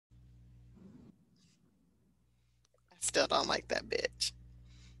Still don't like that bitch.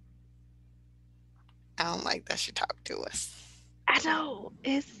 I don't like that she talked to us. I know.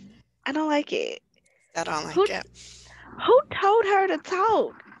 I don't like it. I don't Who like it. who told her to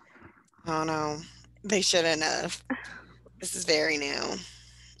talk? Oh no, they shouldn't have. This is very new.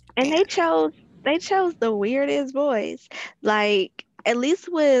 And And they chose the weirdest voice. Like at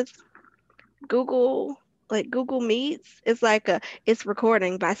least with Google Google Meets, it's like it's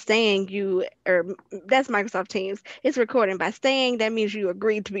recording by saying you or that's Microsoft Teams. It's recording by saying that means you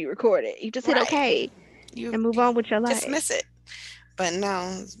agreed to be recorded. You just hit right, okay and move you on with your life. dismiss it. But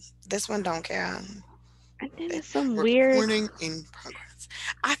no, this one don't care. And then It, there's some weird. recording in progress.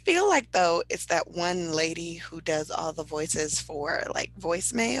 I feel like though it's that one lady who does all the voices for like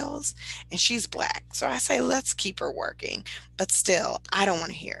voicemails, and she's black. So I say let's keep her working. But still, I don't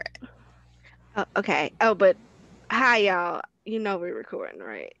want to hear it. Oh, okay. Oh, but hi y'all. You know we're recording,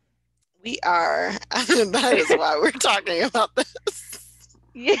 right? We are. That is why we're talking about this.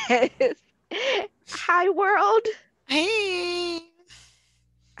 Yes. Hi world. Hey,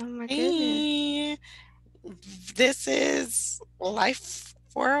 Oh my goodness. hey. This is Life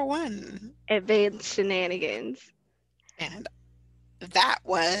 401. Advanced shenanigans. And that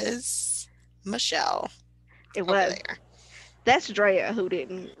was Michelle It over was. there. That's Drea who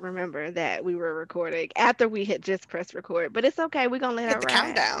didn't remember that we were recording after we had just pressed record. But it's okay. We're gonna let Did her the ride.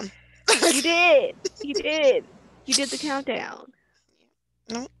 countdown. You did. You did. You did the countdown.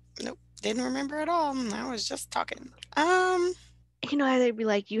 Nope, nope. Didn't remember at all. I was just talking. You know how they'd be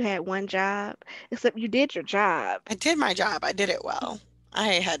like, you had one job, except you did your job. I did my job. I did it well. I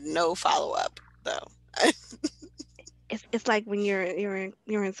had no follow up though. It's like when you're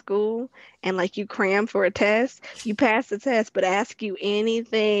in school and like you cram for a test, you pass the test, but ask you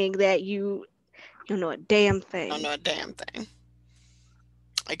anything that you know a damn Don't thing. know a damn thing.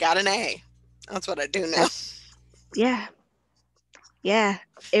 I got an A. That's what I do know. That's yeah, yeah.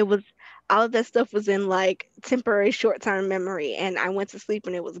 It was all of that stuff was in like temporary short-term memory, and I went to sleep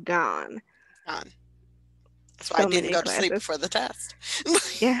and it was gone. Gone. That's why I So didn't many go to sleep classes. before the test.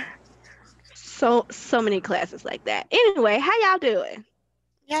 Yeah, so many classes like that. Anyway, how y'all doing?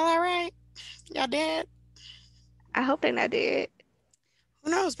 Y'all all right? Y'all dead? I hope they not dead.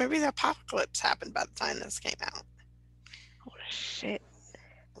 Who knows? Maybe the apocalypse happened by the time this came out. Oh shit.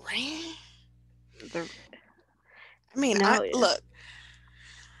 Right? The I mean, I no. look.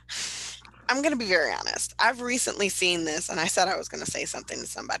 I'm gonna be very honest. I've recently seen this, and I said I was gonna say something to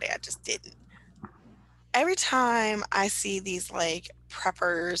somebody. I just didn't. Every time I see these like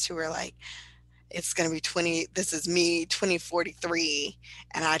preppers who are like, it's going to be 20, this is me, 2043,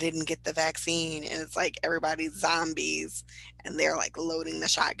 and I didn't get the vaccine, and it's like everybody's zombies, and they're like loading the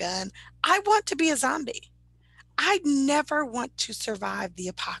shotgun. I want to be a zombie. I never want to survive the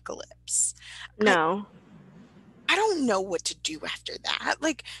apocalypse. I, No. I don't know what to do after that.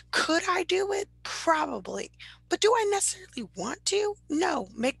 Like, could I do it? Probably. But do I necessarily want to? No.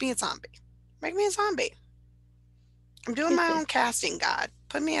 Make me a zombie. Make me a zombie. I'm doing my Listen. own casting, God.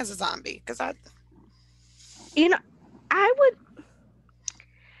 Put me as a zombie because I. You know, I would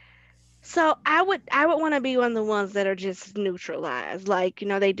I would want to be one of the ones that are just neutralized. Like, you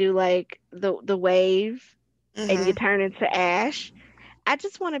know, they do like the wave and you Hmm. turn into ash. I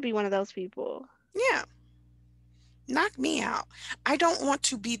just want to be one of those people. Yeah, knock me out. I don't want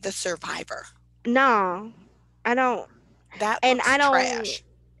to be the survivor. No. I don't That and looks I don't trash.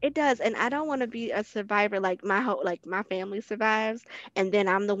 it does and I don't want to be a survivor like my family survives and then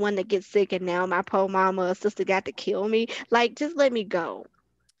I'm the one that gets sick and now my poor mama or sister got to kill me. Like just let me go.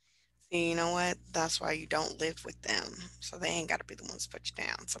 See, you know what? That's why you don't live with them. So they ain't got to be the ones to put you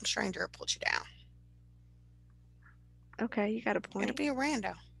down. Some stranger will put you down. Okay, you got a It'll point. be a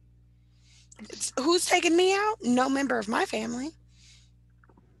rando. It's, who's taking me out? No member of my family.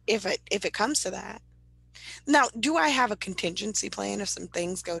 If it comes to that. Now, do I have a contingency plan if some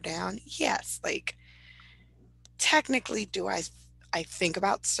things go down? Yes. Like technically, do I think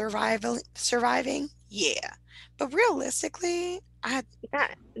about surviving? Yeah. But realistically,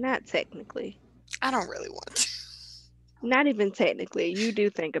 Not technically. I don't really want to. Not even technically. You do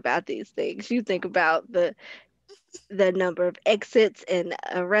think about these things. You think about the number of exits in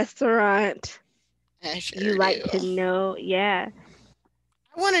a restaurant. I You sure like do. to know, yeah,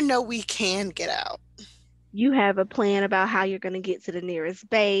 I want to know we can get out. you have a plan about how you're going to get to the nearest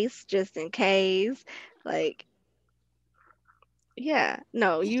base just in case. Like, yeah,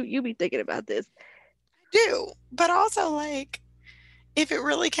 no, you be thinking about this. Do. But also, like, if it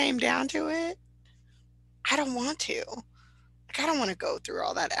really came down to it, I don't want to. Like, I don't want to go through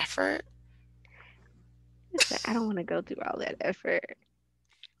all that effort. Listen, I don't want to go through all that effort.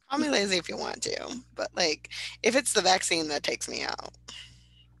 Call me lazy if you want to, but like if it's the vaccine that takes me out,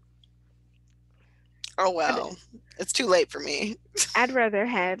 oh I'd, well, it's too late for me. I'd rather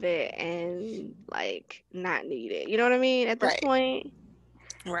have it and like not need it. You know what I mean? At this Right, point.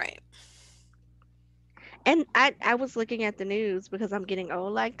 right. And I was looking at the news because I'm getting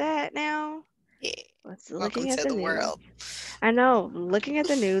old like that now. Yeah. Was Welcome looking at to the the news. world. I know, looking at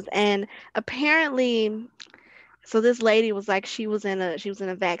the news, and apparently, so this lady was like, she was in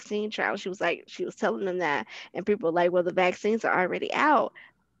a vaccine trial. She was like, she was telling them that, and people were like, well, the vaccines are already out,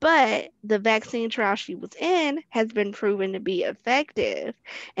 but the vaccine trial she was in has been proven to be effective,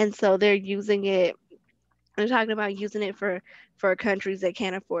 and so they're using it. They're talking about using it for countries that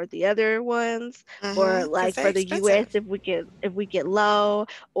can't afford the other ones, or Because like they're for the US expensive. if we get low,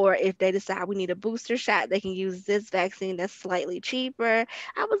 or if they decide we need a booster shot, they can use this vaccine that's slightly cheaper.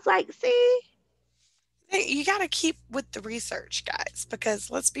 I was like, see, You got to keep with the research, guys,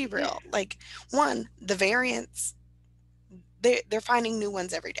 because let's be yeah, real. Like, one, the variants, they're finding new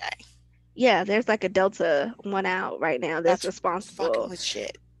ones every day. yeah, there's like a Delta one out right now that's That's fucking responsible with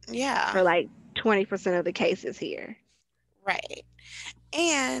shit. Yeah, for like 20% of the cases here. right.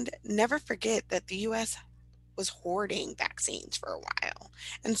 And never forget that the US was hoarding vaccines for a while,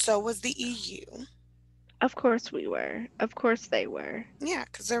 and so was the EU. Of course we were. Of course they were. Yeah,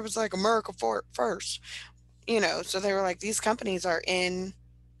 because there was like America for it first, so they were like, these companies are in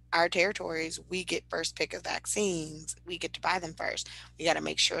our territories. We get first pick of vaccines. We get to buy them first. We got to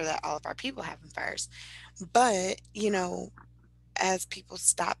make sure that all of our people have them first. But, as people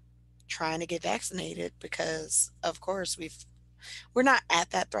stop trying to get vaccinated, because of course we're not at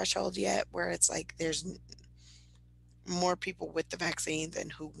that threshold yet where it's like there's more people with the vaccine than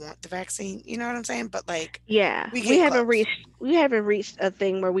who want the vaccine. You know what I'm saying? But like Yeah, we we getting haven't close. reached we haven't reached a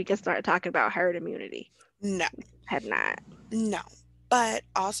thing where we can start talking about herd immunity. No, Have not. no. But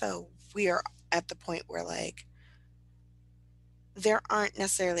also we are at the point where like there aren't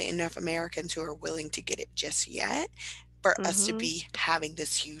necessarily enough Americans who are willing to get it just yet for us to Mhm. be having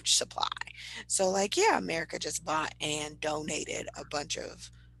this huge supply. So like yeah, America just bought and donated a bunch of,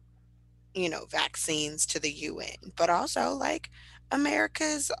 vaccines to the UN, but also like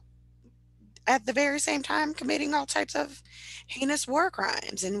America's at the very same time committing all types of heinous war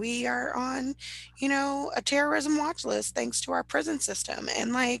crimes, and we are on, a terrorism watch list thanks to our prison system,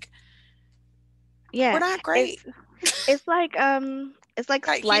 and like we're Yeah, not it's great. it's like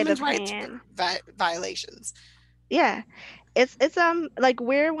Got sleight human of rights hand. violations. Yeah, it's like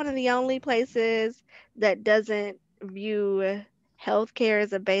we're one of the only places that doesn't view healthcare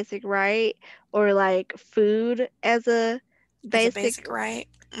as a basic right, or like food as a As a basic basic right.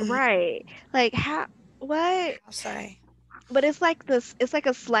 right. Like how what? I'll say. But it's like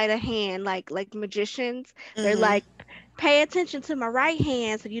a sleight of hand, like magicians. They're Hmm. like, pay attention to my right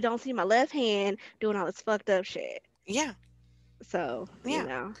hand so you don't see my left hand doing all this fucked up shit. Yeah, So,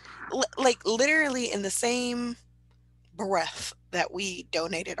 yeah. Like literally in the same breath that we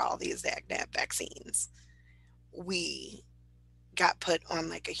donated all these vaccines, we got put on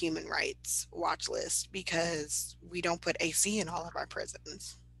like a human rights watch list because we don't put AC in all of our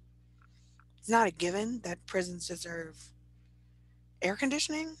prisons. It's not a given that prisons deserve air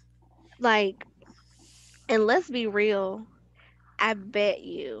conditioning. like, and let's be real, I bet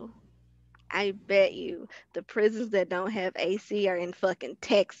you the prisons that don't have AC are in fucking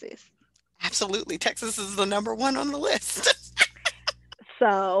Texas. Absolutely. Texas is the number one on the list.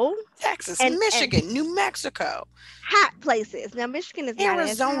 So, Texas, and Michigan, New Mexico, hot places. Now Michigan is not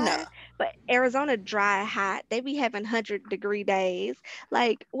as hot, Arizona, but Arizona dry hot. They be having 100-degree days.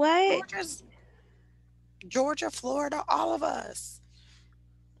 Like, what? Georgia's Georgia, Florida, all of us.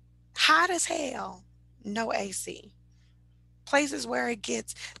 Hot as hell. No AC. Places where it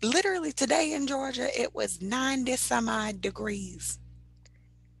gets literally today in Georgia, it was 90 some odd degrees.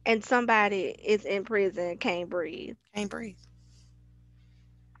 And somebody is in prison, can't breathe. Can't breathe.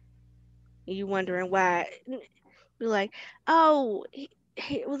 You wondering why? Be like, oh,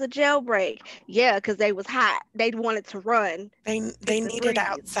 it was a jailbreak. Yeah, because they was hot. They wanted to run, They couldn't need it breathe.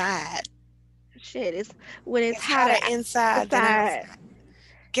 outside. Shit, it's when it's It's hotter inside than outside. outside.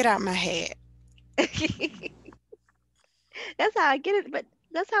 Get out my head. That's how I get it. But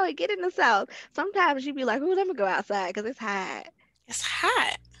that's how I get in the South. Sometimes you be like, "Ooh, let me go outside because it's hot." It's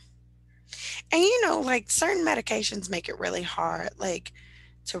hot. And like certain medications make it really hard, like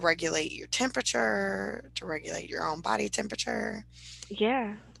to regulate your temperature, to regulate your own body temperature.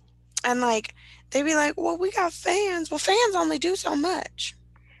 Yeah, And like they be like, well, we got fans. Well, fans only do so much.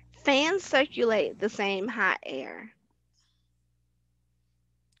 fans circulate the same hot air.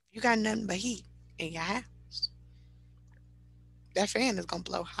 You got nothing but heat in your house. That fan is gonna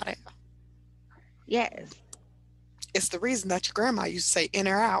blow hot air. Yes. It's the reason that your grandma used to say in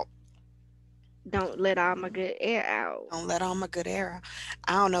or out. Don't let all my good air out. Don't let on my good air.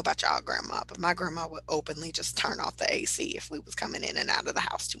 I don't know about y'all grandma, but my grandma would openly just turn off the AC if we was coming in and out of the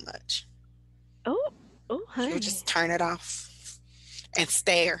house too much. Oh, oh, She would honey. just turn it off and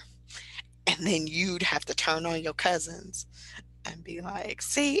stare. And then you'd have to turn on your cousins and be like,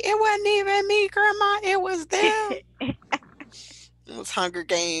 see, it wasn't even me, grandma, it was them. It was Hunger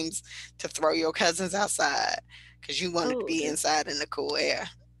Games to throw your cousins outside because you wanted to Oh, be inside in the cool air.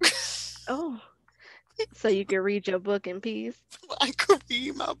 oh. So you can read your book in peace. I could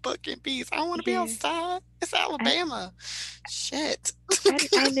read my book in peace. I don't want to be Yeah. outside. It's I, Alabama. Shit.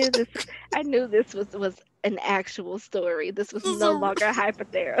 I knew this. I knew this was an actual story. This was This is no a, longer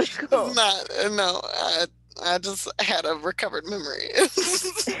it's hypothetical. not, no, I just had a recovered memory.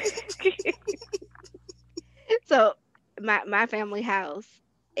 So my family house,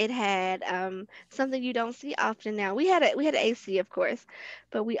 it had something you don't see often now. We had an AC, of course,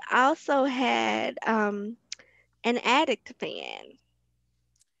 but we also had an attic fan.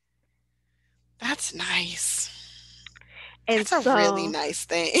 That's nice. And That's a really so, nice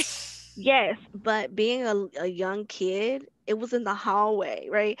thing. yes, but being a young kid, it was in the hallway,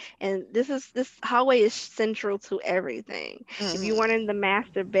 right? And this hallway is central to everything. If you Hmm. weren't in the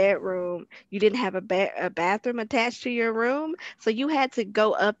master bedroom, you didn't have a bathroom attached to your room, so you had to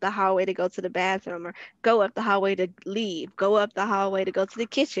go up the hallway to go to the bathroom, or go up the hallway to leave, go up the hallway to go to the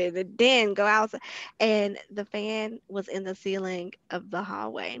kitchen, and then go outside. And the fan was in the ceiling of the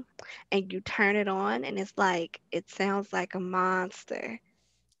hallway, and you turn it on, and it's like it sounds like a monster,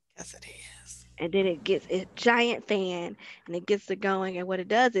 Yes, it is. and then it gets a giant fan, and it gets to going, and what it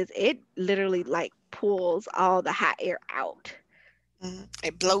does is it literally like pulls all the hot air out. Mhm.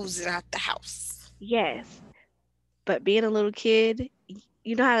 It blows it out the house. Yes, but being a little kid,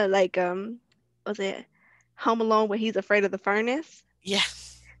 you know how to like was it Home Alone where he's afraid of the furnace? Yeah.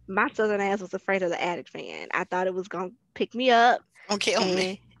 My southern ass was afraid of the attic fan. I thought it was gonna pick me up Don't kill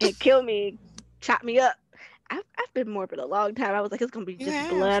me. and kill me, chop me up. I've been morbid a long time. I was like, it's gonna be You just have.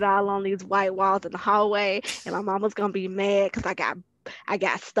 blood all on these white walls in the hallway, and my mama's gonna be mad because I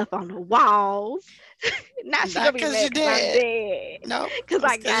got stuff on the walls. Now she Not gonna be because you're mad because I'm dead. dead. Nope. Cause It's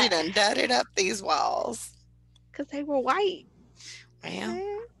I because you got done dudded up these walls. cause they were white, Well,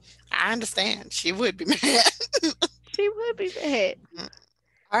 man. I understand. She would be mad. She would be mad.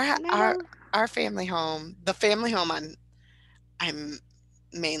 Our And I our don't. our family home, the family home I'm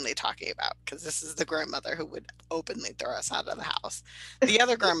mainly talking about because this is the grandmother who would openly throw us out of the house. The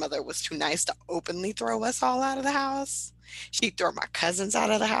other grandmother was too nice to openly throw us all out of the house. She'd throw my cousins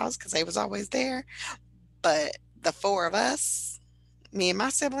out of the house because they was always there. But the four of us, me and my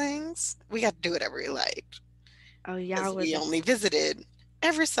siblings, we got to do whatever we liked Oh, because we only visited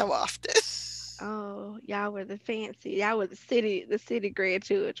every so often. y'all were the fancy. Y'all were the city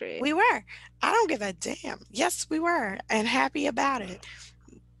grandchildren. We were. I don't give a damn. Yes, we were, and happy about it.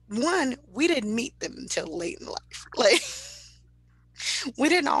 One, we didn't meet them until late in life. Like, we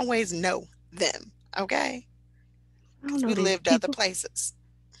didn't always know them, okay? I don't Because know we these lived other people. places.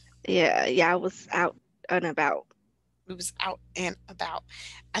 Yeah, y'all was out and about. We was out and about.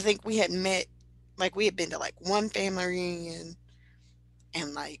 I think we had met, like, we had been to like one family reunion,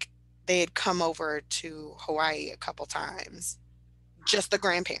 and like they had come over to Hawaii a couple times. Just the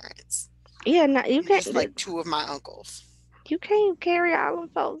grandparents, Yeah, no, you and can't. just like two of my uncles. You can't carry all them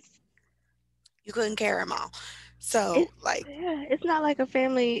folks. You couldn't carry them all. So, It's like, yeah, it's not like a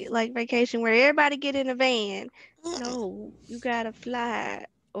family like vacation where everybody get in a van. mm-mm. No, you gotta fly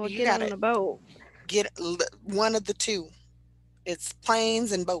or You get got to on a boat. get one of the two. It's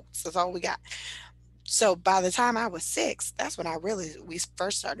planes and boats. That's all we got. So by the time I was 6, that's when we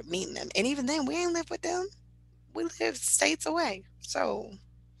first started meeting them. And even then, we ain't lived with them. We lived states away. So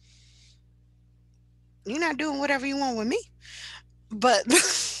you're not doing whatever you want with me. But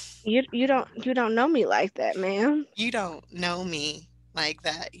You don't know me like that, man. you don't know me like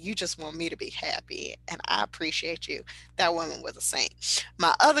that. You just want me to be happy. And I appreciate you. That woman was a saint.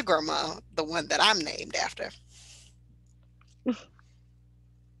 My other grandma, the one that I'm named after,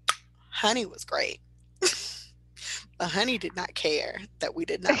 Honey was great. But Honey did not care that we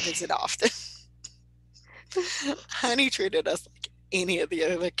did not visit often. Honey treated us like any of the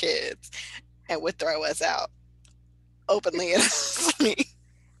other kids and would throw us out openly and honestly.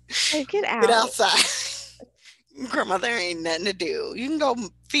 Like, get Get out. outside. Grandma, there ain't nothing to do. You can go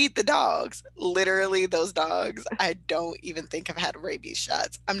feed the dogs. Literally, those dogs, I don't even think have had rabies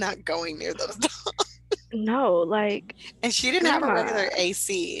shots. I'm not going near those dogs. No, like, And she didn't have a grandma. regular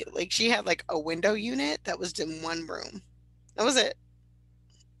AC. Like, she had like a window unit that was in one room. That was it.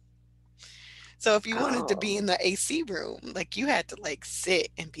 So if you wanted to be Oh, in the AC room, like you had to like sit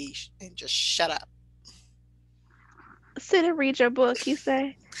and and just shut up. sit and read your book, you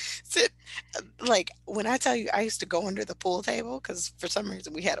say? Sit. Like when I tell you, I used to go under the pool table because for some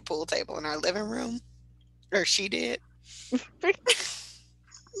reason we had a pool table in our living room, or she did,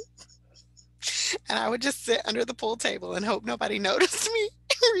 and I would just sit under the pool table and hope nobody noticed me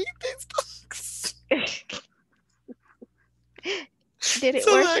and read these books Did it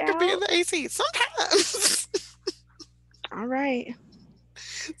so that work I could be in out? the AC. Sometimes, All right.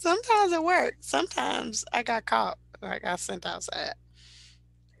 sometimes it worked. Sometimes I got caught or I got sent outside.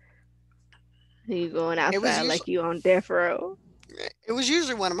 You going It was outside like usually you on death row. it was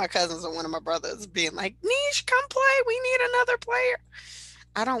usually one of my cousins or one of my brothers being like, "Niche, come play. We need another player."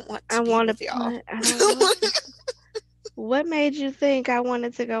 I don't want I to be want to with y'all. play. I don't want to. What made you think I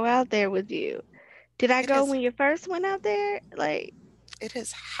wanted to go out there with you? Did I It go is when you first went out there? Like, it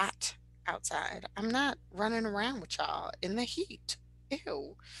is hot outside. I'm not running around with y'all in the heat.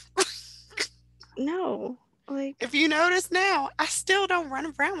 Ew. no. Like, If you notice now, I still don't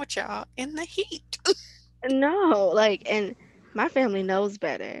run around with y'all in the heat. no. Like, and my family knows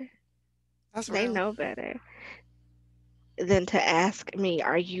better. That's They real. know better than to ask me,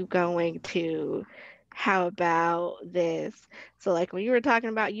 are you going to, how about this? So, like, when you were talking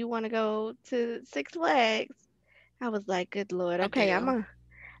about you want to go to Six Flags, I was like, good Lord, I okay, do.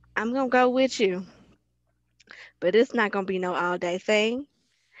 I'm gonna go with you, but it's not gonna be no all day thing.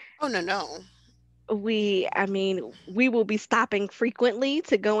 Oh no, no. I mean, we will be stopping frequently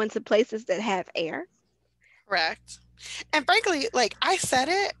to go into places that have air. Correct. And frankly, like I said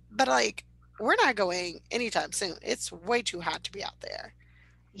it, but like we're not going anytime soon. It's way too hot to be out there.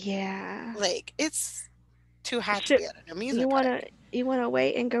 Yeah. Like it's too hot to Should be at an you amusement park. wanna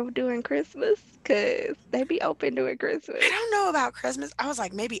wait and go during Christmas? 'Cause they be open during I Christmas. don't know about Christmas. I was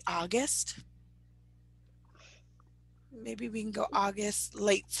like maybe August. Maybe we can go August,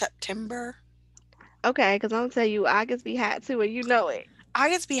 late September. Okay, 'cause I'm gonna tell you, August be hot too, and you know it.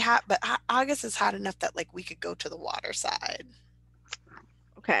 August be hot, but August is hot enough that like we could go to the water side.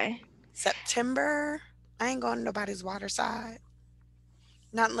 Okay. September, I ain't going to nobody's water side.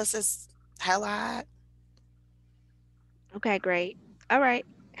 Not unless it's hella hot. Okay, great. All right.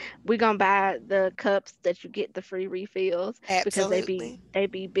 We gonna buy the cups that you get the free refills because Absolutely. they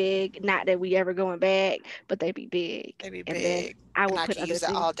be big. Not that we ever going back, but they be big. They be And then big, I and will I put could other use it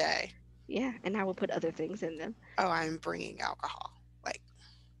things. all day. Yeah, and I will put other things in them. Oh, I'm bringing alcohol. Like,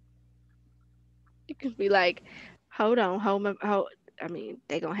 You can be like, hold on, hold. I mean,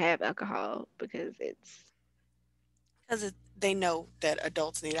 they gonna have alcohol because it's because they know that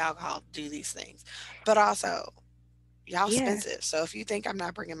adults need alcohol to do these things. But also, y'all yeah. expensive. So if you think I'm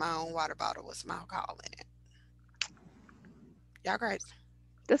not bringing my own water bottle with some alcohol in it, y'all crazy.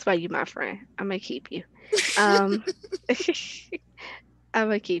 That's why you my friend. I'm gonna keep you. Um, I'm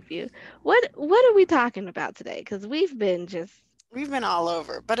gonna keep you. What are we talking about today? Because we've been just We've been all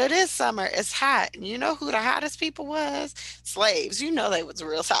over, but it is summer. It's hot, and you know who the hottest people was? Slaves. You know they was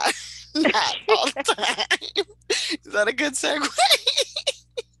real hot, hot all the time. Is that a good segue?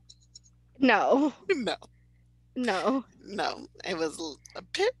 no, No, no. no, it was a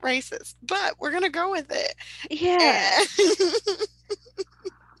bit racist, but we're gonna go with it. Yeah. And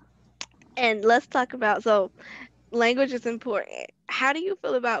And let's talk about language is important. How do you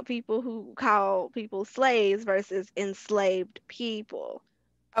feel about people who call people slaves versus enslaved people?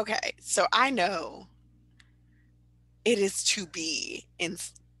 okay, so I know it is to be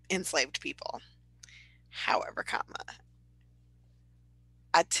enslaved people. However, comma,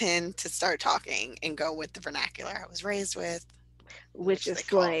 I tend to start talking and go with the vernacular I was raised with, Which which is they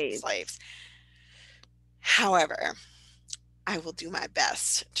call slaves. slaves. However, I will do my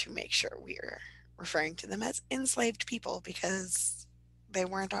best to make sure we're referring to them as enslaved people because they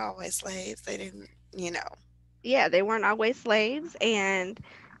weren't always slaves. They didn't, you know, Yeah, they weren't always slaves and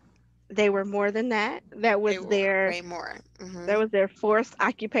they were more than that. they were way more. That was their forced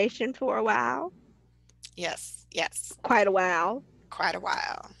occupation for a while, Yes, yes, quite a while, quite a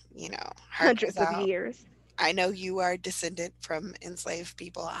while. You know, heart goes hundreds of out. years. I know you are descendant from enslaved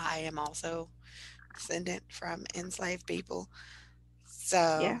people. I am also descendant from enslaved people.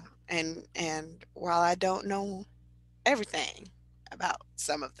 So, Yeah. and while I don't know everything about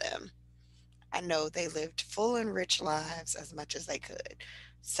some of them, I know they lived full and rich lives as much as they could.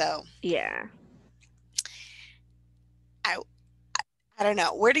 So, Yeah. I I don't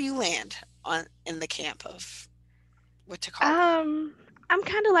know. Where do you land on in the camp of what to call them? Um, I'm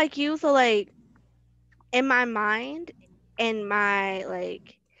kind of like you, so like in my mind, in my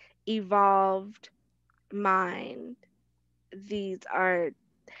like evolved mind, these are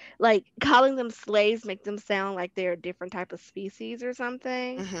like calling them slaves make them sound like they're a different type of species or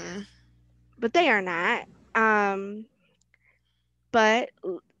something, Hmm. but they are not. Um, but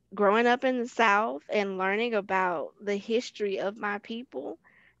growing up in the South and learning about the history of my people,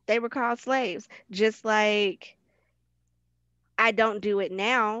 they were called slaves. Just like I don't do it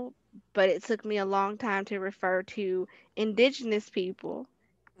now, but it took me a long time to refer to indigenous people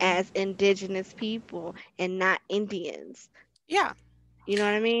as Hmm. indigenous people and not Indians. Yeah, You know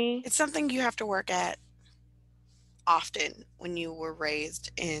what I mean? it's something you have to work at often when you were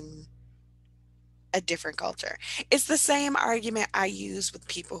raised in a different culture. It's the same argument I use with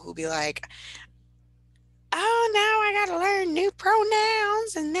people who be like, "Oh, now I got to learn new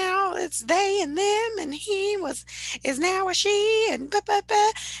pronouns, and now it's they and them, and he was is now a she, and blah, blah,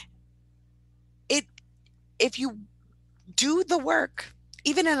 blah." It if you do the work,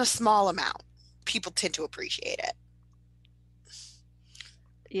 even in a small amount, people tend to appreciate it.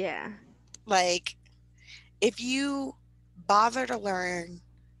 Yeah. Like if you bother to learn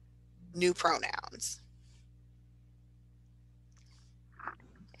new pronouns,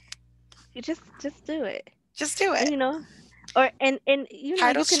 You just do it. just do And it. and you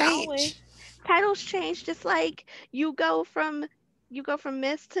Titles can always change. titles change just like you go from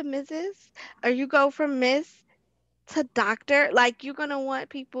Miss to Mrs. or you go from Miss to Doctor. Like you're gonna want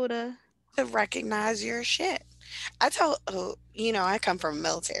people to To recognize your shit. I tell, oh, I come from a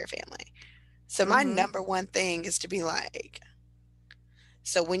military family. So my mhm. number one thing is to be like,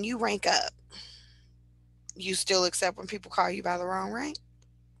 so when you rank up, you still accept when people call you by the wrong rank,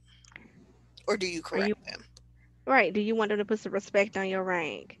 or do you Are you correct them? right? Do you want them to put some respect on your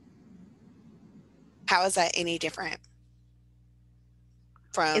rank? How is that any different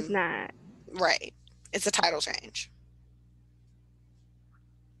It's from not. right? It's a title change.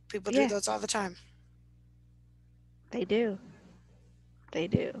 People do Yeah, those all the time. they do. They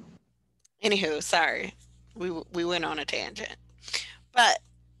do. Anywho, sorry, we went on a tangent, but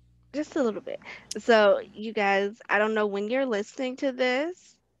Just a little bit. So, you guys, I don't know when you're listening to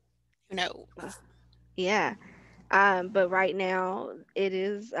this. who knows? Yeah. But right now it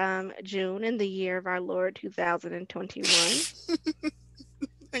is June in the year of our Lord 2021.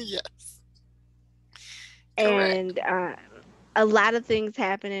 Yes, correct. And a lot of things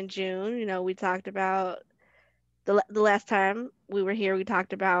happen in June. We talked about the last time we were here, we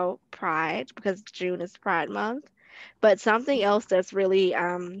talked about Pride because June is Pride Month. But something else that's really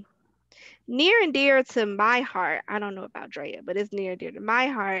near and dear to my heart, I don't know about Drea, but it's near and dear to my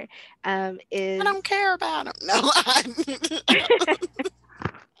heart, I is don't care about them. No, I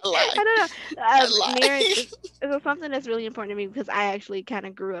lie. I don't know. I Near lie. so something that's really important to me because I actually kind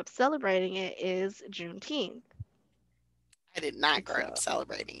of grew up celebrating it is Juneteenth. I did not grow up So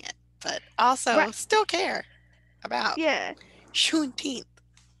celebrating it, but right, also still care about yeah, Juneteenth.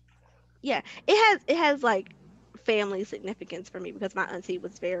 yeah. It has like family significance for me because my auntie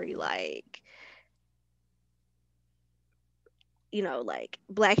was very like like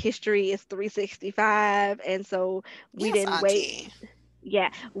Black History is 365, and so we Yes, didn't wait. Auntie. Yeah,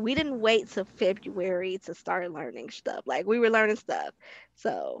 we didn't wait till February to start learning stuff. Like we were learning stuff.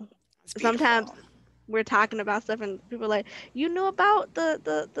 So It's sometimes beautiful. we're talking about stuff and people are like, you knew about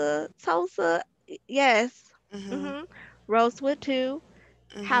the Tulsa? Yes. Mhm. Mhm. Rosewood too.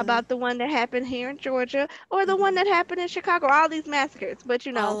 How Mhm. about the one that happened here in Georgia or the one Mhm. that happened in Chicago? All these massacres, but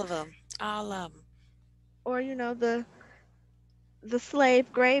All of them. All of them. or the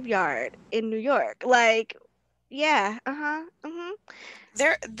slave graveyard in New York. Like, yeah, uh-huh. Mhm.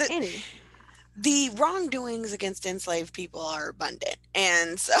 There the Any. the wrongdoings against enslaved people are abundant.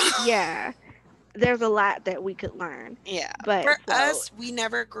 And so Yeah, there's a lot that we could learn. yeah, for But so, us, we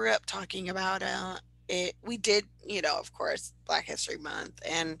never grew up talking about it. We did, of course, Black History Month,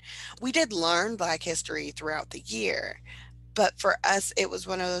 and we did learn Black history throughout the year. But for us, it was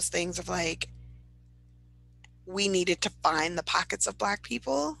one of those things of like, we needed to find the pockets of Black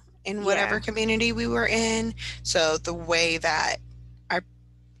people in whatever yeah. community we were in. So the way that our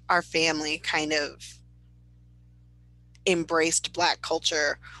our family kind of embraced Black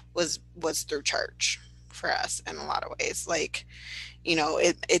culture was through church for us in a lot of ways. Like,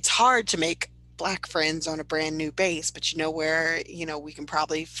 it's hard to make Black friends on a brand new base, but you know where, we can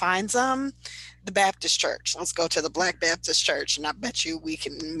probably find some? The Baptist church. Let's go to the Black Baptist church, and I bet you we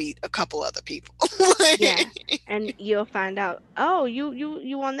can meet a couple other people. Yeah. And you'll find out, "Oh,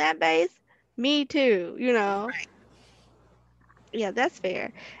 you on that base? Me too. Right. Yeah, that's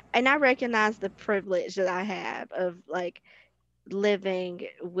fair. And I recognize the privilege that I have of like living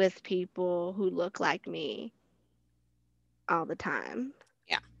with people who look like me all the time.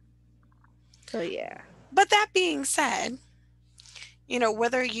 Yeah. So yeah. But that being said,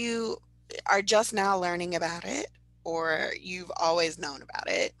 Whether you are just now learning about it or you've always known about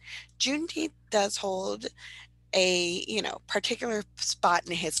it, Juneteenth does hold a, particular spot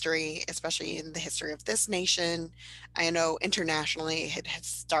in history, especially in the history of this nation. I know internationally it has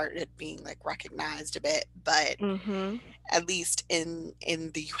started being like recognized a bit, but Mm-hmm. at least in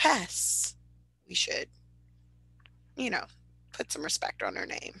the US, we should, you know, put some respect on her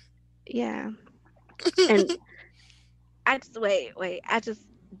name. Yeah. And I just wait. I just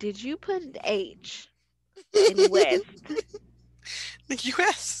did you put an H in West? The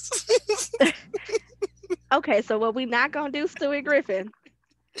US. Okay, so what we not gonna do, Stewie Griffin?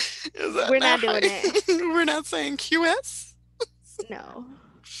 Is that We're not not doing right? that. We're not saying QS? No.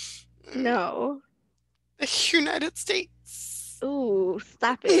 Mm, No. the United States. Ooh,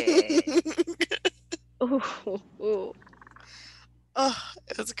 stop it. Ooh, ooh. Oh,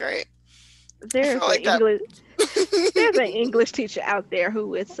 it was great. I feel There's an like that. English there's an English teacher out there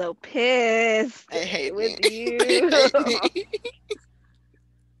who is so pissed They hate with me. They you. hate me.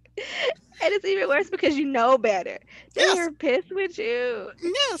 And it's even worse because you know better. They Yes, are pissed with you.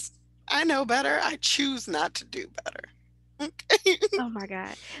 yes. I know better. I choose not to do better. Okay. Oh my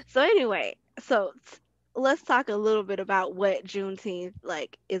God. So anyway, let's talk a little bit about what Juneteenth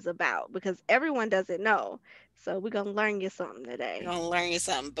like is about because everyone doesn't know. So we're gonna learn you something We're today. gonna learn you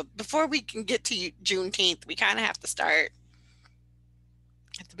something, but before we can get to Juneteenth, we kind of have to start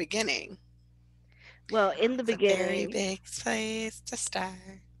at the beginning. Well, in the It's a very beginning, big place to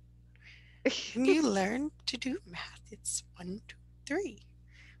start. When you learn to do math, it's one, two, three.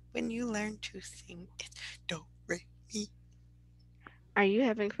 When you learn to sing, it's do, re, mi. are you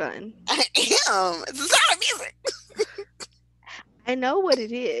having fun? I am. It's the sound of music. I know what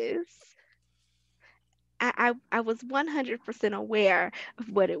it is. I was 100% aware of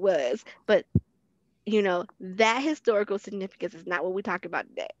what it was, but that historical significance is not what we're talking about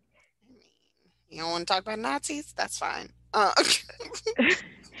today. I mean, you don't want to talk about Nazis? That's fine.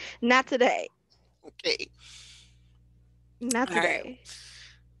 Not today. Okay. Not All right. today.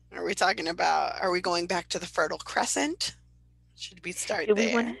 Are we talking about? Are we going back to the Fertile Crescent? Should we start Do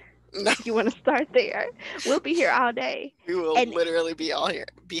we want to? there? No, You want to start there? We'll be here all day, we will and literally be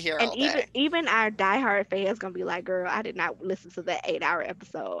here and all even day. even our diehard fans gonna be like, "Girl, I did not listen to that 8 hour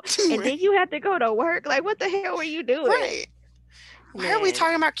episode," and then you have to go to work. Like, what the hell were you doing, Right. Why are we man?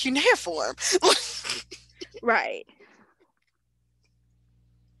 talking about cuneiform? Right.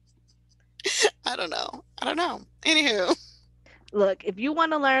 I don't know. I don't know. Anywho, Look, if you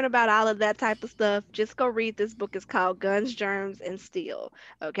want to learn about all of that type of stuff, just go read this book. It's called Guns, Germs, and Steel.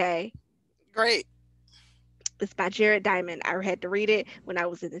 Okay. great. It's by Jared Diamond. I had to read it when I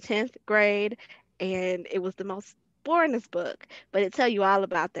was in the 10th grade, and it was the most boringest book, but it tell you all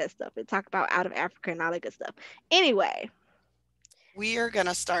about that stuff. It talk about out of Africa and all that good stuff. Anyway, We are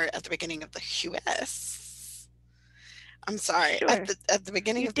gonna start at the beginning of the U.S. I'm sorry. At sure. the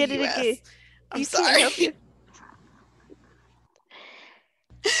beginning You of the did it again. U.S. I'm You can't sorry. help you.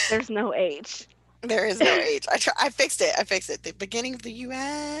 There's no H. There is no H. I fixed it. I fixed it. The beginning of the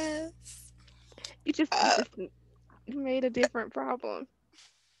U.S. You Uh, just made a different problem.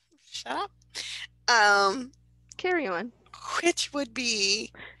 shut up. Um, Carry on. which would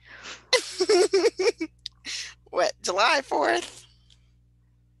be what, July 4th,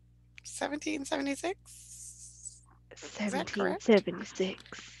 1776? Is that correct? 1776.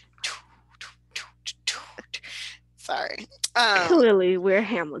 Sorry. Clearly, we're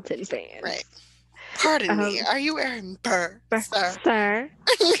Hamilton Right. fans. Pardon me. Um, Are you wearing burr, sir? sir,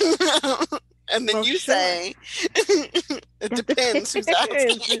 And then well, you sure. say, it That depends who's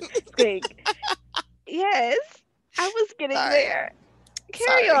asking. depends. Like, yes, I was getting Sorry. there.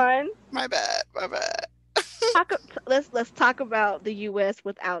 Carry Sorry. on. My bad. My bad. Let's talk about the U.S.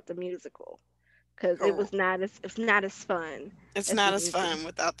 without the musical because Cor- it's not as fun It's as the not as music. fun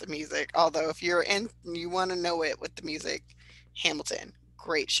without the music. Although, if you're in, you want to know it with the music, Hamilton,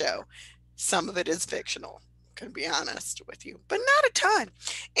 great show. Some of it is fictional, to be honest with you, but not a ton.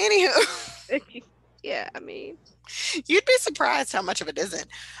 Anywho, Yeah, I mean, you'd be surprised how much of it isn't.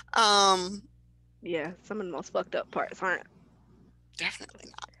 Um, yeah, some of the most fucked up parts aren't definitely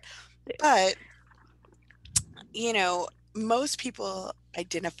not. there. But, you know, most people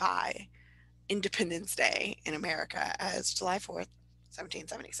identify Independence Day in America as July 4th,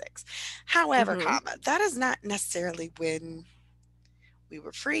 1776. However, Hmm. comma, that is not necessarily when we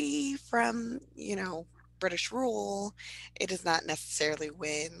were free from, British rule. It is not necessarily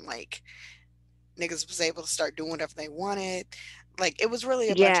when like niggas was able to start doing whatever they wanted. Like it was really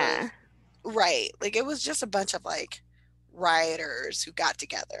a bunch of Yeah. right. Like it was just a bunch of like rioters who got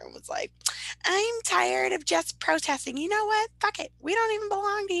together and was like, I'm tired of just protesting. You know what? Fuck it. We don't even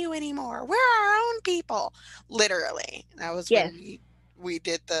belong to you anymore. We're our own people. Literally. That was when Yes. we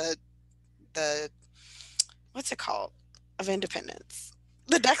did the what's it called? Of Independence.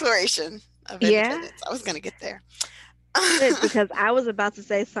 The Declaration of Yeah. Independence. I was gonna get there. Good, because I was about to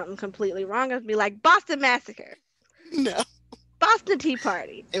say something completely wrong. I'd be like, Boston Massacre, No. Boston Tea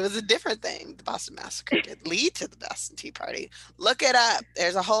Party. It was a different thing. The Boston Massacre did lead to the Boston Tea Party. Look it up.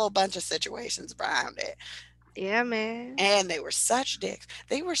 There's a whole bunch of situations around it. Yeah, man. And they were such dicks.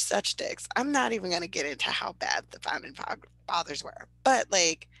 They were such dicks. I'm not even going to get into how bad the founding fathers were. But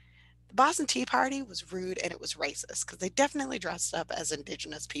like, the Boston Tea Party was rude and it was racist because they definitely dressed up as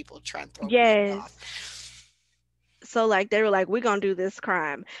indigenous people to try and throw people Yes. off. So like they were like, we're gonna do this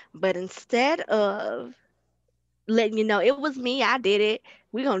crime. But instead of letting you know it was me, I did it,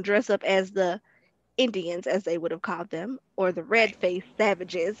 we're gonna dress up as the Indians, as they would have called them, or the red Right. faced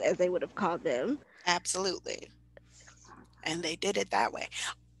savages, as they would have called them. Absolutely. And they did it that way.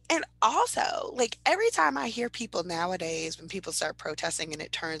 And also, like every time I hear people nowadays, when people start protesting and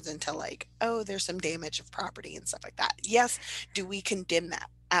it turns into like, oh, there's some damage of property and stuff like that. Yes, do we condemn that?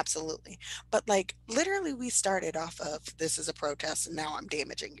 Absolutely. But like literally, we started off of this is a protest and now I'm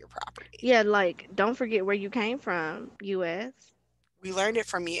damaging your property. Yeah, like don't forget where you came from, US. We learned it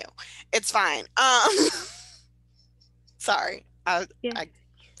from you. It's fine. Sorry. Yeah. I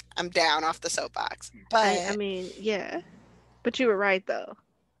I'm down off the soapbox. I But mean, yeah. But you were right though.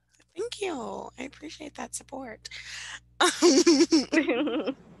 thank you. I appreciate that support.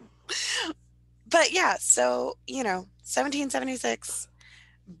 But yeah, so, 1776,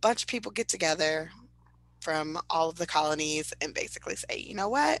 bunch of people get together from all of the colonies and basically say, you know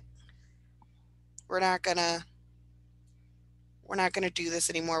what? We're not gonna we're not gonna do this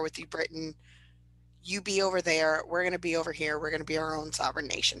anymore with you, Britain. You be over there. We're gonna be over here. We're gonna be our own sovereign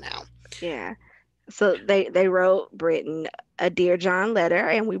nation now. Yeah. So they wrote Britain a Dear John letter,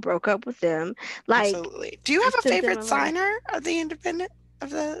 and we broke up with them. Like Absolutely. Do you we have a sent them favorite a letter. signer of the independent of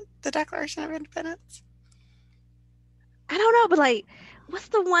the Declaration of Independence? I don't know, but like, what's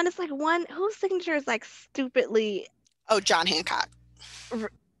the one? It's like one whose signature is like stupidly, Oh, John Hancock.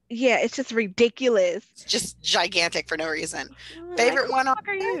 r- yeah, it's just ridiculous. It's just gigantic for no reason. Like, Favorite who the one on fuck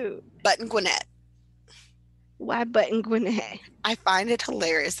are there? you? Button Gwinnett. Why button Gwinnett? I find it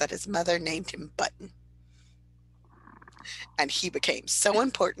hilarious that his mother named him Button, and he became so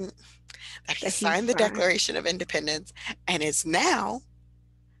important that he That he's signed the fine. Declaration of Independence and is now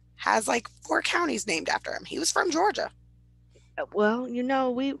has like 4 counties named after him. He was from Georgia. Well,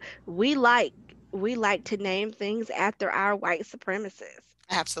 we like to name things after our white supremacists.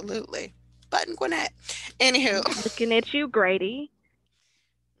 Absolutely. Button Gwinnett. Anywho, Looking at you, Grady.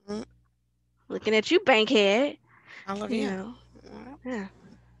 mm, Looking at you, Bankhead. I love You you. know. Yeah.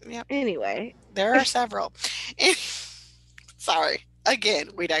 Yep. Anyway, There are several. Sorry. Again,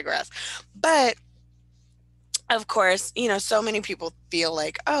 we digress. But of course, so many people feel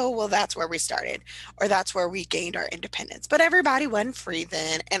like, oh, well, that's where we started or that's where we gained our independence. But everybody wasn't free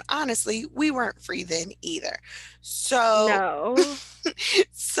then. And honestly, we weren't free then either. So, no.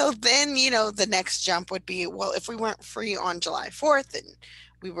 so then, the next jump would be, well, if we weren't free on July 4th and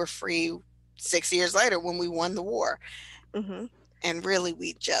we were free 6 years later when we won the war. Hmm. And really,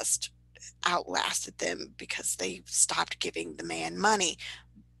 we just outlasted them because they stopped giving the man money.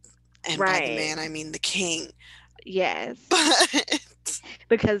 And by the Right. man, I mean the king. Yes. But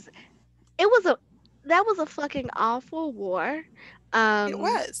Because it was a that was a fucking awful war. it Um,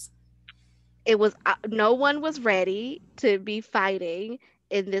 was. it was no one was ready to be fighting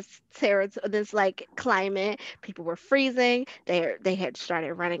in this this like climate. People were freezing. They had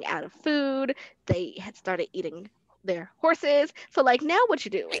started running out of food. They had started eating their horses. So like now what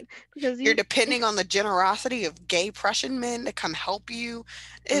you Right. doing? Because You're you depending on the generosity of gay Prussian men to come help you.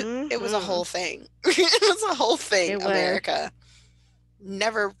 It was a hmm whole thing. It was a whole thing, it was America.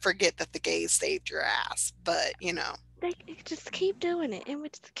 Never forget that the gays saved your ass. But, they just keep doing it and we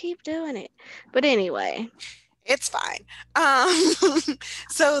just keep doing it. But anyway, it's fine. Um,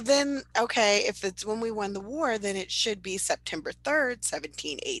 so then, okay, if it's when we won the war, then it should be September 3rd,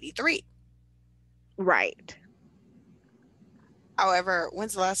 1783. right. However,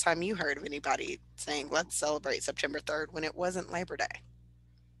 when's the last time you heard of anybody saying, let's celebrate September 3rd when it wasn't Labor Day?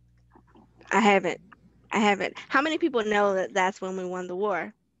 I haven't. I haven't. How many people know that that's when we won the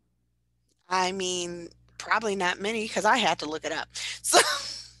war? I mean, probably not many because I had to look it up. So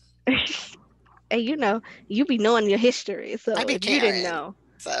And you be knowing your history. I So be if you didn't Karen. know,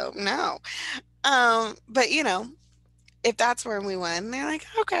 So no. But if that's where we won, they're like,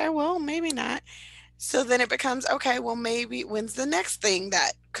 okay, well, maybe not. So then it becomes okay, well, maybe when's the next thing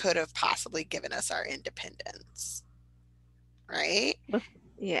that could have possibly given us our independence? Right. What's,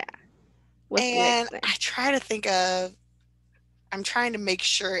 yeah. What's the next And I thing? try to think of, I'm trying to make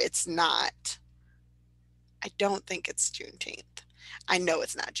sure it's not, I don't think it's Juneteenth. I know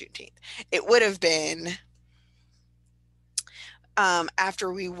it's not Juneteenth. It would have been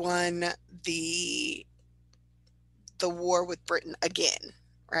after we won the the war with Britain again,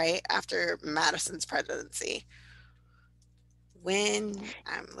 right? After Madison's presidency. When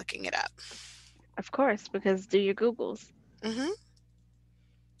I'm looking it up. Of course, because do your Googles. Hmm.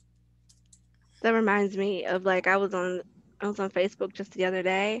 That reminds me of like I was on Facebook just the other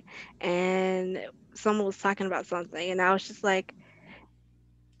day and someone was talking about something and I was just like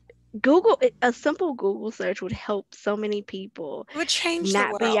a simple Google search would help so many people It would change the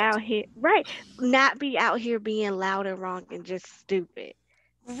not be world. out here, right, not be out here being loud and wrong and just stupid.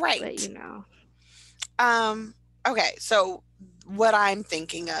 But Right. you know, Um, okay, so what I'm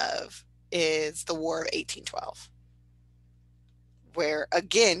thinking of is the War of 1812, where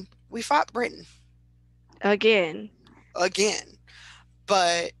again, we fought Britain again, again,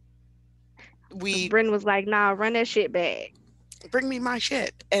 but we Britain was like, nah, run that shit back. bring me my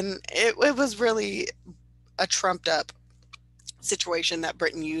shit. And it was really a trumped up situation that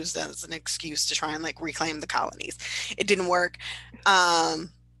Britain used as an excuse to try and like reclaim the colonies. It didn't work.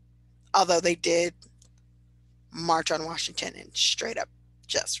 Um, although they did march on Washington and straight up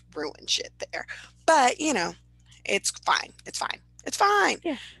just ruin shit there. But, it's fine. It's fine. It's fine.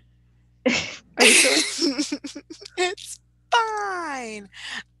 Yeah. Are you sure? It's fine.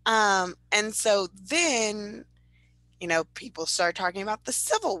 And so then, people start talking about the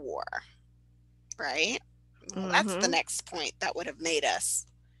Civil War, right? Well, that's the Mm-hmm. next point that would have made us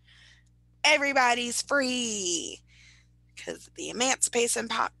everybody's free because the Emancipation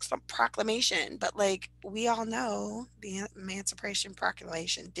Proclamation. But like we all know, the Emancipation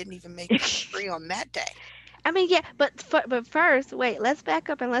Proclamation didn't even make people free on that day. I mean, yeah, but first, wait, let's back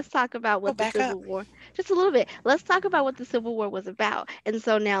up and let's talk about Oh, what the back up. Civil War, just a little bit. Let's talk about what the Civil War was about. And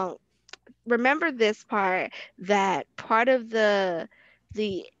so now, remember this part that part of the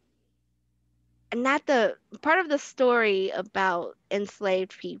not the part of the story about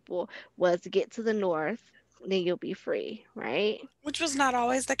enslaved people was to get to the north, then you'll be free, right? Which was not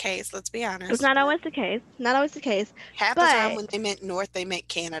always the case, let's be It's honest. not always the case, not always the case, Half the time but when they meant North, they meant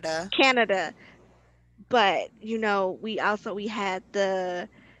Canada. Canada, but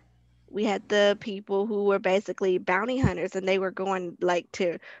we had the people who were basically bounty hunters and they were going like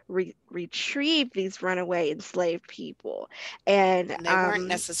to retrieve these runaway enslaved people. And And they weren't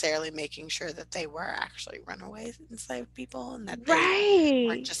necessarily making sure that they were actually runaway enslaved people and that they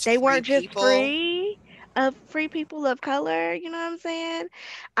weren't right, just they free weren't just people. free people of color, you know what I'm saying?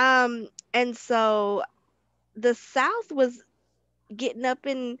 And so the South was getting up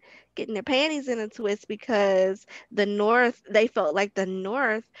and getting their panties in a twist because the North, they felt like the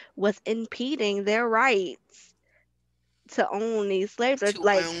North was impeding their rights to own these slaves, or To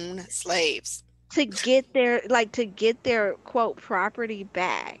like own slaves. to get their quote property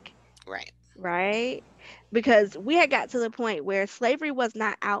back, Right. right? Because we had got to the point where slavery was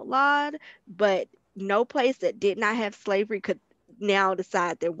not outlawed, but no place that did not have slavery could now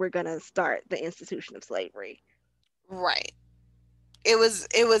decide that we're going to start the institution of slavery. Right. It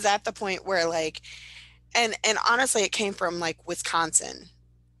was at the point where like and honestly it came from like Wisconsin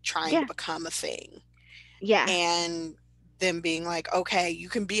trying to Yeah. become a thing Yeah. and them being like, okay, you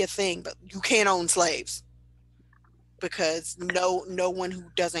can be a thing, but you can't own slaves because no one who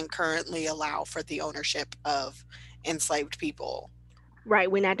doesn't currently allow for the ownership of enslaved people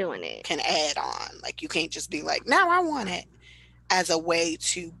Right, we're not doing it. can add on. Like you can't just be like, now I want it as a way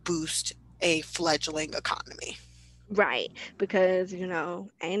to boost a fledgling economy. Right, because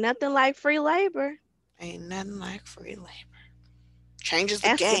ain't nothing like free labor. Ain't nothing like free labor. Changes the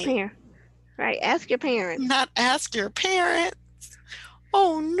Ask your game. parents. Right, ask your parents. Not ask your parents.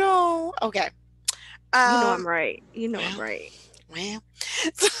 Oh no. Okay. You know I'm Um right. You know I'm well, right. well.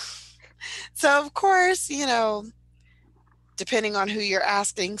 So, so of course, depending on who you're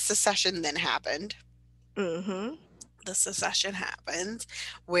asking, secession then happened. Mhm. The secession happened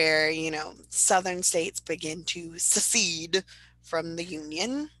where, southern states begin to secede from the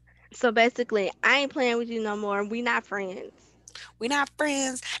Union. So basically, I ain't playing with you no more. We not friends. We not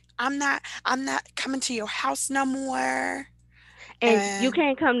friends. I'm not coming to your house no more. And you And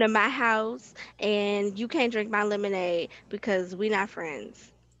can't come to my house and you can't drink my lemonade because we not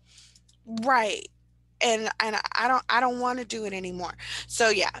friends. right. And I don't want to do it anymore. So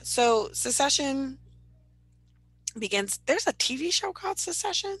yeah, so secession begins. There's a TV show called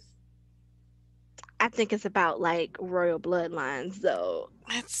Secession. I think it's about like royal bloodlines, though.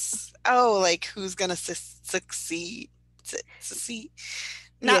 It's oh, like who's gonna succeed? Succeed,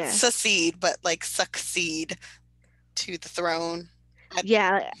 not Yeah, succeed, but like succeed to the throne. I,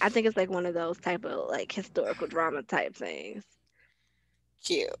 yeah. I think it's like one of those type of like historical drama type things.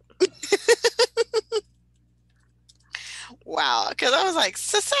 cute. Wow, because I was like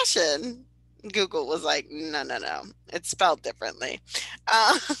secession. Google was like, no, no, no, it's spelled differently.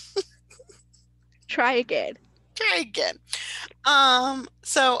 Uh, Try again. try again.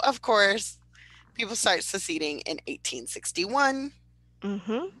 So of course, people start seceding in 1861,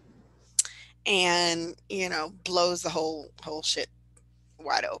 Mm-hmm. and blows the whole shit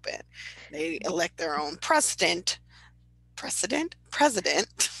wide open. They elect their own president.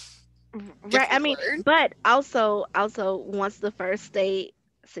 Right. I Different mean, word. but also once the first state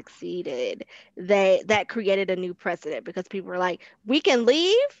succeeded, they that created a new precedent because people were like, we can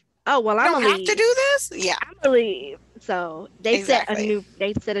leave. Oh well, We I'm don't gonna have to leave. do this. Yeah, I'm gonna leave. So exactly.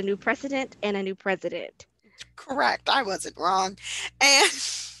 they set a new precedent and a new president. Correct. I wasn't wrong. And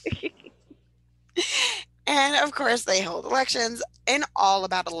and of course they hold elections in all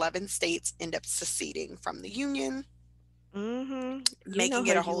about 11 states end up seceding from the union, Mm-hmm. You know making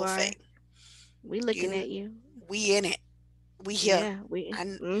who it a you whole are. thing. We looking You at you. we in it. We here. Yeah, we.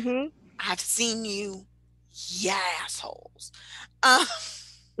 And Mm-hmm. I've seen you, yeah, assholes. Um,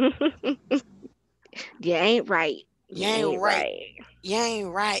 You ain't right. you You ain't ain't right. right. You ain't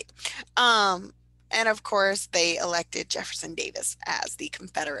right. Um, and of course, they elected Jefferson Davis as the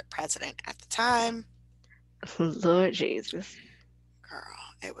Confederate president at the time. Lord Jesus. Girl,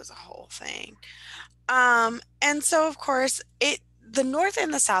 it was a whole thing. And so of course, the North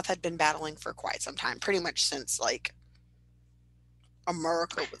and the South had been battling for quite some time, pretty much since like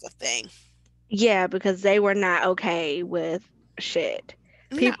America was a thing. Yeah, because they were not okay with shit.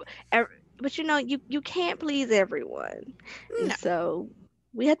 No, People, ev- but you can't please everyone, and no, so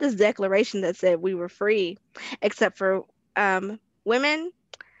we had this declaration that said we were free, except for women,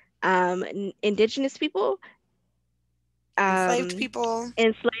 indigenous people, enslaved um, people,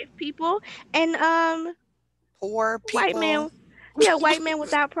 enslaved people, and poor white people. men. Yeah, white men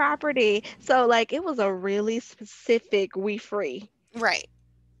without property. So like it was a really specific we free. Right.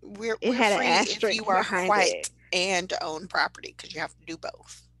 We're It we're had an free if you asterisk are behind it. white and own property because you have to do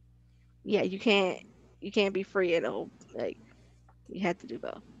both. Yeah, you can't be free at all. Like you had to do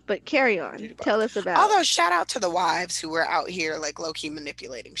both. But carry You on. do both. Tell us about Although shout out to the wives who were out here like low key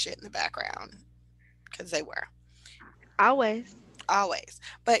manipulating shit in the background because they were always, always.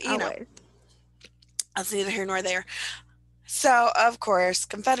 But always. that's neither here nor there. So of course,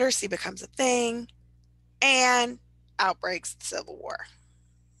 Confederacy becomes a thing, and outbreaks the Civil War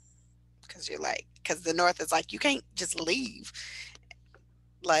because because the North is like you can't just leave,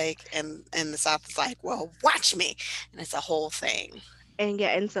 like, and the South is like, well, watch me, and it's a whole thing. And yeah,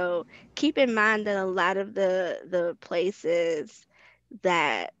 and so keep in mind that a lot of the places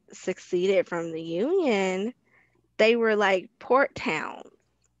that succeeded from the Union, they were like port towns,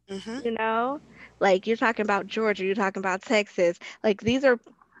 Hmm. you know? Like you're talking about Georgia, you're talking about Texas. Like these are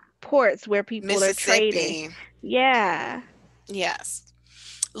ports where people are trading. Mississippi, Yeah. yes,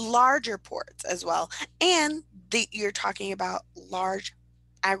 larger ports as well, and you're talking about large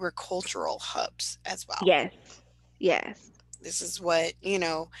agricultural hubs as well. Yes. Yes. This is what,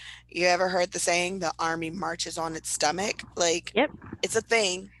 you ever heard the saying, the army marches on its stomach? Like, Yep. it's a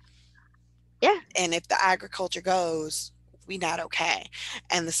thing. Yeah. And if the agriculture goes, we not okay.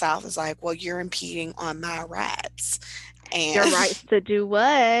 And the South is like, well, you're impeding on my rights Your and rights to do what?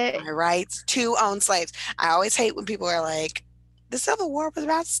 my rights to own slaves. I always hate when people are like, the Civil War was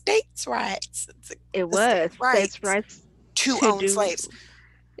about states' rights. It's like, It the was states' states' rights rights to to own do. slaves.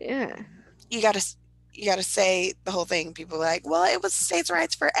 Yeah. You gotta you gotta say the whole thing. People are like, well, it was states'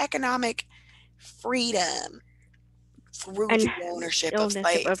 rights for economic freedom through And the ownership of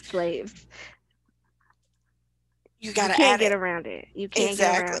ownership of slaves. slaves. You You gotta can't add get it. around it. You can't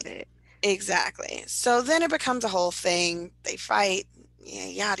get around Exactly. it. Exactly. So then it becomes a whole thing. They fight, yeah,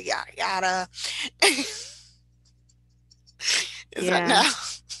 yada yada yada. Is that Yeah. now?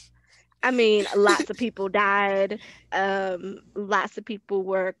 I mean, lots of people died. Lots of people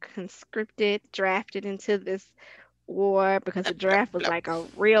were conscripted, drafted into this war because the Blip, blip, draft was blip. like a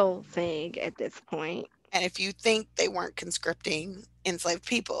real thing at this point. And if you think they weren't conscripting enslaved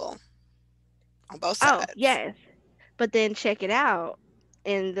people on both Oh, sides, yes. But then check it out.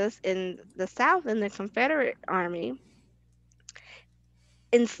 In the South, in the Confederate Army,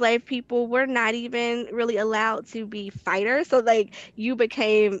 enslaved people were not even really allowed to be fighters. So like you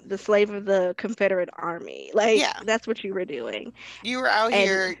became the slave of the Confederate Army. Like Yeah, that's what you were doing. you were out And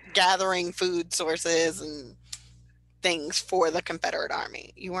here gathering food sources and things for the Confederate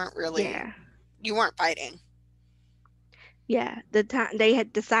Army. yeah. You weren't fighting. Yeah, the time they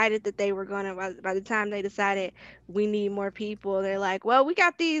had decided that they were gonna by the time they decided we need more people, they're like, well, we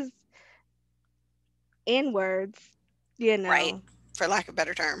got these N words, you Right, know. for lack of a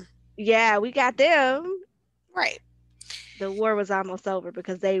better term. Yeah, we got them. Right. The war was almost over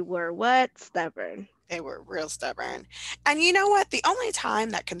because they were what? Stubborn. They were real stubborn. And you know what? The only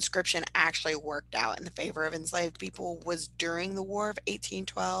time that conscription actually worked out in the favor of enslaved people was during the War of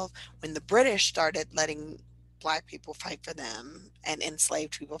 1812 when the British started letting black people fight for them and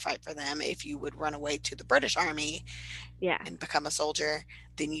enslaved people fight for them. If you would run away to the British Army Yeah. and become a soldier,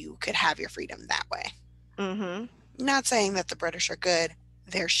 then you could have your freedom that way. Mhm. Not saying that the British are good,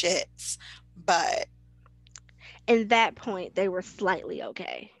 they're shits, but In that point, they were slightly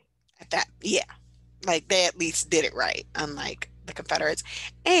okay. at that, yeah, like they at least did it right, unlike the Confederates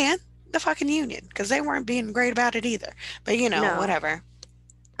and the fucking Union, because they weren't being great about it either. But No. whatever.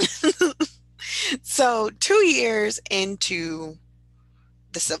 So 2 years into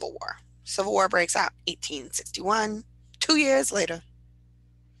the Civil War breaks out 1861. 2 years later,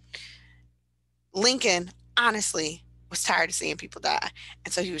 Lincoln honestly was tired of seeing people die,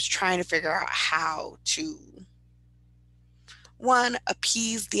 and so he was trying to figure out how to one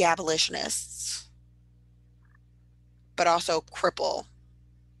appease the abolitionists, but also cripple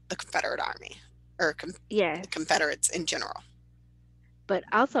the Confederate Army or the Yes. Confederates in general. But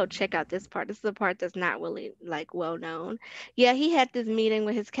also check out this part. This is the part that's not really like well known. Yeah, he had this meeting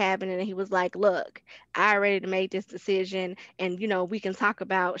with his cabinet and he was like, "Look, I already made this decision and we can talk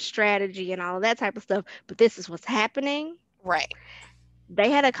about strategy and all of that type of stuff, but this is what's happening." Right. They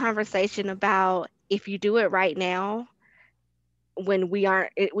had a conversation about if you do it right now when we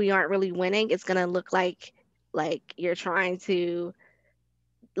aren't really winning, it's going to look like you're trying to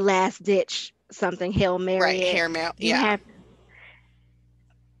last ditch something, Hail Right. Mary it. Hair mail. You Yeah. have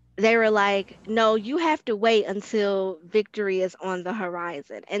They were like, no, you have to wait until victory is on the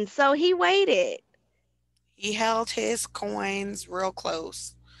horizon. And so he waited. He held his coins real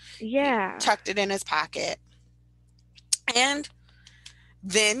close. He Yeah. tucked it in his pocket. And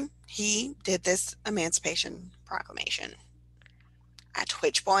then he did this Emancipation Proclamation. At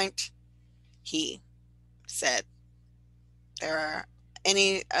which point he said, there are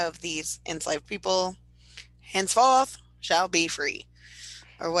any of these enslaved people henceforth shall be free.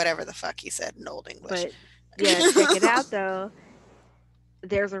 Or whatever the fuck he said in Old English. But yeah, check it out though.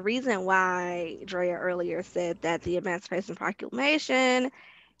 There's a reason why Drea earlier said that the Emancipation Proclamation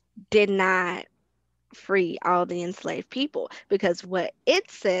did not free all the enslaved people because what it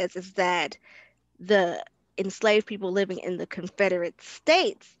says is that the enslaved people living in the Confederate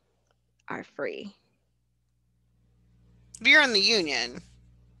States are free. If you're in the Union,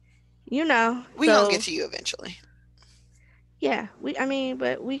 we gonna get So to you eventually. yeah, I mean,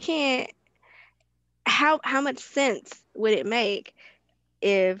 but we can't how much sense would it make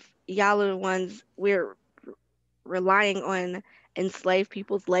if y'all are the ones we're relying on enslaved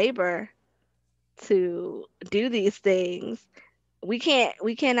people's labor to do these things? We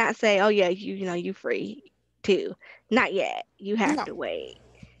cannot say, "Oh yeah, you free too." Not yet. You have No, to wait.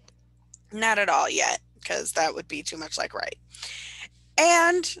 not at all yet, because that would be too much like right.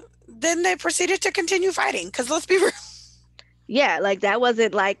 And then they proceeded to continue fighting, because let's be real. Yeah, like that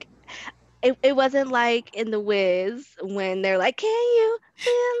wasn't like it wasn't like in the Wiz when they're like, "Can you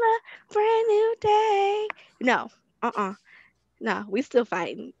feel a brand new day?" No. Uh-uh. No, we still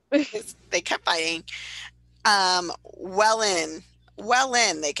fighting. They kept fighting. Well in,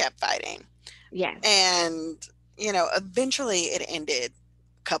 they kept fighting. Yes. And, eventually it ended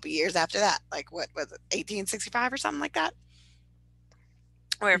a couple years after that. Like, what was it, 1865 or something like that?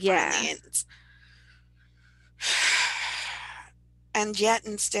 Where it finally Yeah. ends. And yet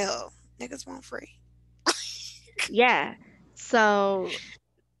and still, niggas won't free. Yeah. So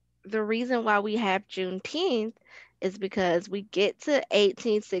the reason why we have Juneteenth is because we get to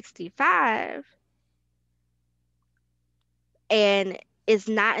 1865 and it's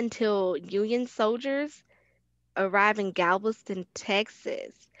not until Union soldiers arrive in Galveston,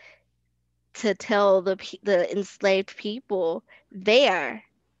 Texas to tell the enslaved people there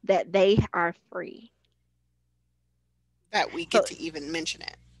that they are free. That we get So to even mention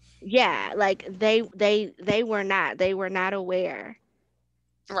it. yeah, like they were not aware.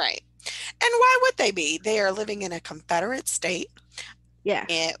 Right. And why would they be? They are living in a Confederate state. Yeah.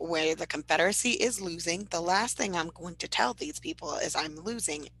 And where the Confederacy is losing, the last thing I'm going to tell these people is I'm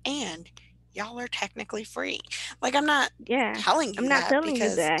losing and y'all are technically free. Like, I'm not Yeah. telling I'm you not that telling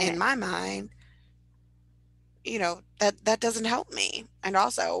you because in that. my mind, that doesn't help me. And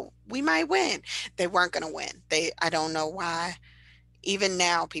also, we might win. They weren't going to win. I don't know why. Even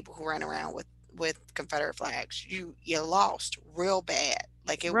now, people who run around with Confederate flags, you lost real bad.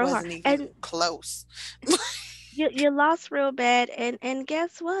 Like, it Real hard. wasn't even And close. you lost real bad, and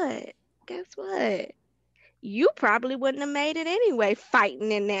guess what? Guess what? You probably wouldn't have made it anyway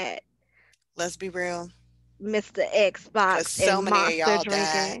fighting in that Let's be real, Mr. because Xbox and so many of monster y'all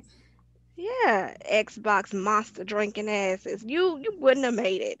died. drinking. Yeah, Xbox monster drinking asses. You wouldn't have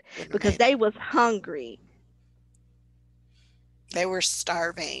made it Wouldn't have because made it. they was hungry. They were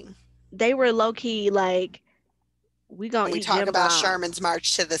starving. They were low key like, we And gonna we eat talk gym about bombs. Sherman's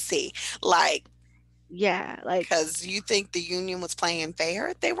March to the Sea. Like, Yeah, like because you think the Union was playing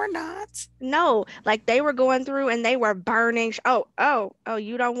fair? They were not. no, like they were going through and they were burning. Oh,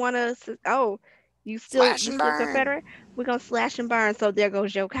 you don't want to. Oh, Slash you and still burn. Confederate? We're gonna slash and burn. So there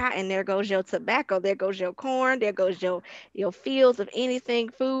goes your cotton, there goes your tobacco, there goes your corn, there goes your fields of anything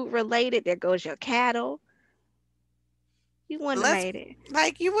food related, there goes your cattle. You wouldn't have Let's made it.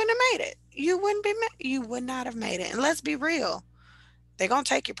 like you wouldn't have made it. You would not have made it. And let's be real. They're gonna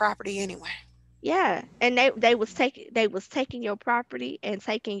take your property anyway. Yeah, and they was taking your property and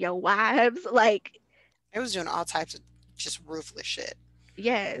taking your wives. Like They was doing all types of just ruthless shit.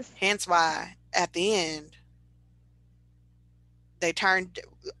 yes, Hence why at the end they turned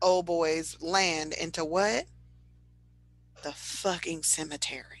old boy's land into what? The fucking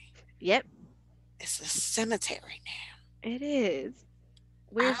cemetery. yep, It's a cemetery now. it is.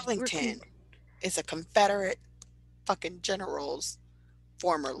 We're Arlington is a Confederate fucking general's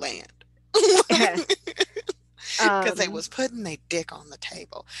former land. Because they um was putting their dick on the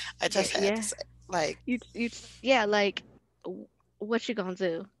table. I yeah, just had to yeah. say, like, Yeah, like what you gonna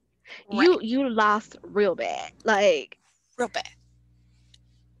do? You right, you lost real bad. Like real bad.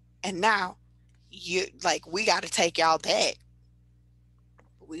 And now we got to take y'all back.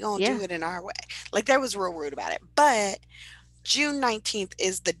 We gonna yeah, do it in our way. Like, that was real rude about it. But June 19th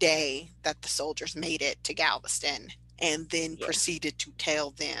is the day that the soldiers made it to Galveston and then yeah, proceeded to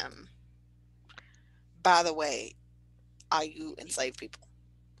tell them, by the way, all you enslaved people,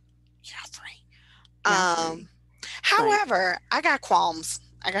 you're free. y'all Um, free. Like However, I got qualms.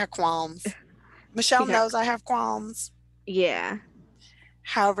 I got qualms. you Michelle got knows I have qualms. yeah,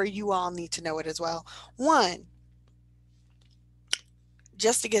 However, you all need to know it as well. One,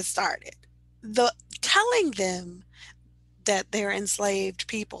 just to get started, the telling them that they're enslaved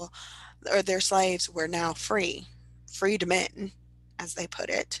people or their slaves were now free, freedmen, as they put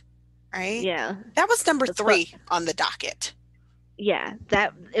it, right? yeah. That was number The fu- 3 on the docket, yeah,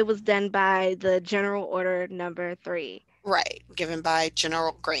 that it was done by the General Order number 3. right? Given by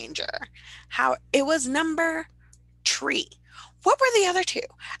General Granger. How it was number tree. What were the other two?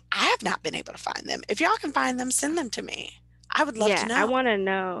 I have not been able to find them. If y'all can find them, send them to me. I would love to Yeah, I know. want to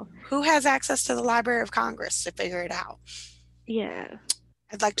know. Who has access to the Library of Congress to figure it out? Yeah,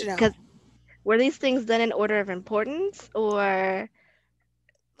 I'd like to because know. were these things done in order of importance or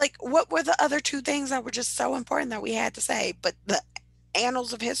Like, what were the other two things that were just so important that we had to say? But the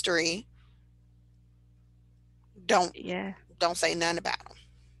annals of history don't yeah, don't say none about them.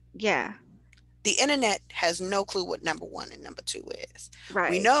 yeah, The internet has no clue what number 1 and number 2 is.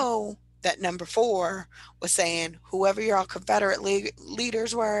 We right. know that number 4 was saying whoever your Confederate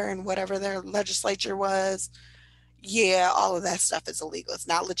leaders were and whatever their legislature was, yeah, all of that stuff is illegal. It's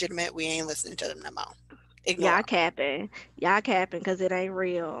not legitimate. We ain't listening to them no more. Ignore Y'all them. capping. Y'all capping because it ain't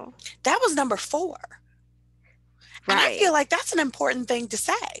real. That was number 4. And I feel Right. like that's an important thing to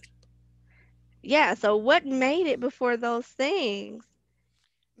say. Yeah, so what made it before those things?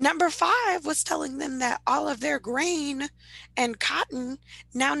 Number 5 was telling them that all of their grain and cotton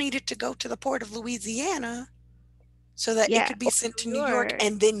now needed to go to the port of Louisiana so that it Yeah, could be or sent to New New York York.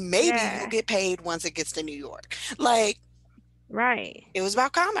 and then maybe you'll Yeah, get paid once it gets to New York. Like, right. it was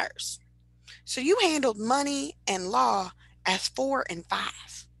about commerce. So you handled money and law as 4 and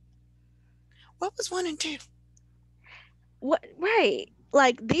 5. What was 1 and 2? What right.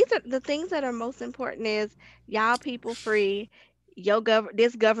 Like these are the things that are most important is y'all people free,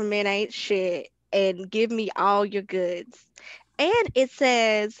 this government ain't shit, and give me all your goods. And it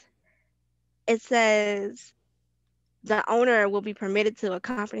says the owner will be permitted to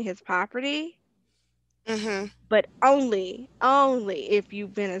accompany his property, Mm-hmm. but only if you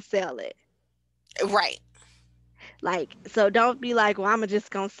gonna sell it. Right. Like, so don't be like, well, I'm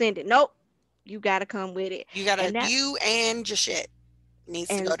just gonna send it. Nope, you gotta come with it. You gotta, And that, you and your shit.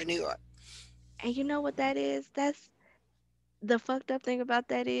 Needs to And go to New York. and you know what that is? That's the fucked up thing about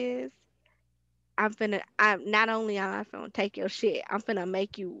that is I'm not only am I finna take your shit, I'm finna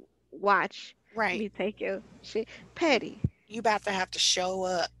make you watch Right. me take your shit. Petty. You about to have to show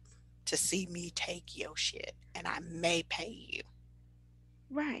up to see me take your shit, and I may pay you.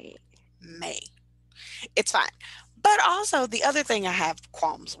 Right. May. It's fine. But also, the other thing I have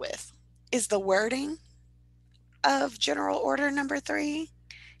qualms with is the wording of General Order number 3,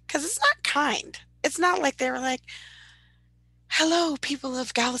 because it's not kind. It's not like they were like, hello, people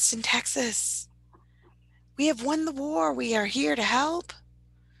of Galveston, Texas. We have won the war. We are here to help.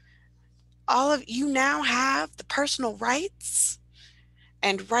 All of you now have the personal rights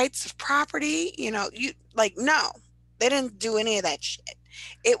and rights of property. You like, no, they didn't do any of that shit.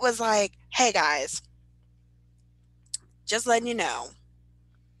 It was like, hey guys, just letting you know,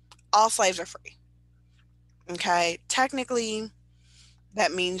 all slaves are free. Okay. Technically,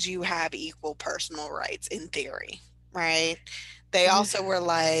 that means you have equal personal rights in theory, right? They also were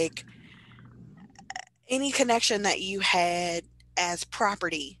like, any connection that you had as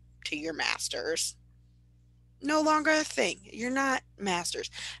property to your masters, no longer a thing. You're not masters.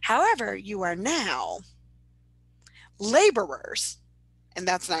 However, you are now laborers, and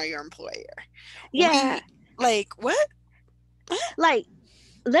that's now your employer. Yeah. We, like, what? Like,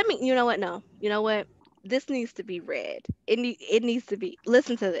 let me, you know what? No. You know what? This needs to be read. It needs to be,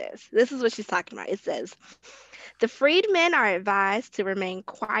 listen to this. This is what she's talking about. It says, the freedmen are advised to remain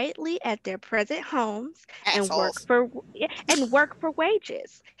quietly at their present homes Assholes. and work for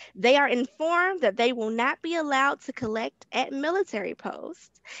wages. They are informed that they will not be allowed to collect at military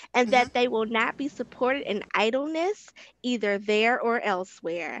posts and Hmm. that they will not be supported in idleness either there or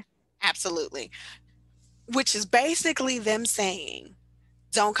elsewhere. Absolutely. Which is basically them saying,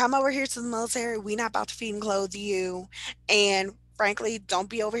 don't come over here to the military. We not about to feed and clothe you. And frankly, don't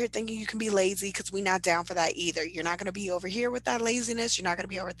be over here thinking you can be lazy because we not down for that either. You're not going to be over here with that laziness. You're not going to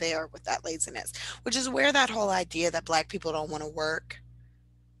be over there with that laziness, which is where that whole idea that black people don't want to work,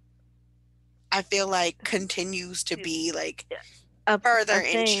 I feel like continues to be like A further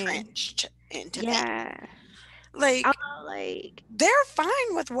thing. entrenched into that. Yeah. I'm Like, like, they're fine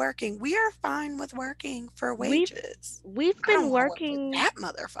with working. We are fine with working for we've wages. we've I don't been want to work for working. that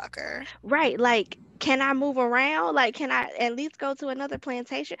motherfucker. Right, like, can I move around? Like, can I at least go to another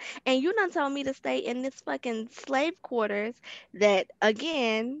plantation? And you done told me to stay in this fucking slave quarters that,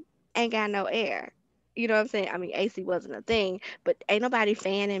 again, ain't got no air. You know what I'm saying? I mean, AC wasn't a thing, but ain't nobody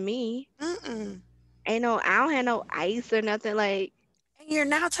fanning me. Mm-mm. I don't have no ice or nothing. Like, And you're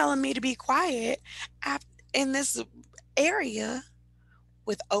now telling me to be quiet in this area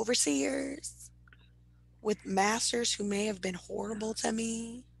with overseers, with masters who may have been horrible to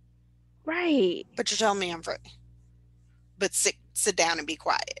me, right. but you're telling me I'm free. But sit down and be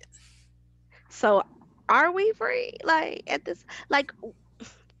quiet. So, are we free? Like, at this, like,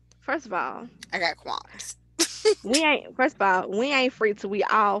 first of all, I got qualms. first of all, we ain't free till we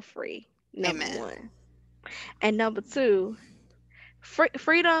all free. Number Amen. one. And number two,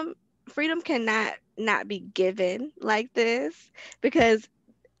 freedom cannot not be given like this because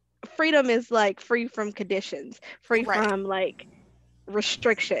freedom is like free from conditions, free Right, from like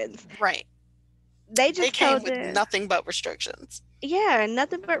restrictions. right. They They just came told with them, nothing but restrictions. yeah,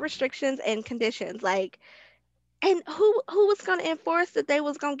 nothing but restrictions and conditions. Like, and who was going to enforce that they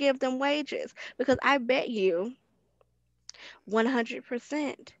was going to give them wages? Because I bet you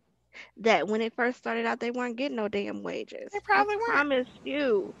 100% that when it first started out, they weren't getting no damn wages. They I probably weren't. promise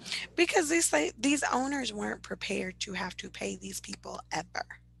you. Because these owners weren't prepared to have to pay these people ever.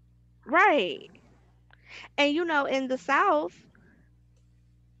 Right. And in the South,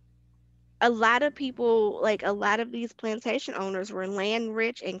 a lot of people, like a lot of these plantation owners were land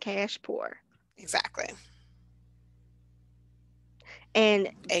rich and cash poor. Exactly. And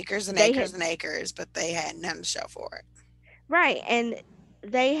Acres and they acres had, and acres, but they had nothing to show for it. right, and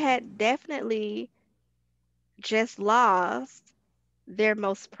they had definitely just lost their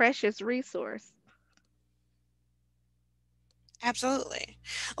most precious resource. Absolutely.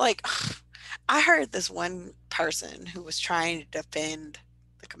 Like, I heard this one person who was trying to defend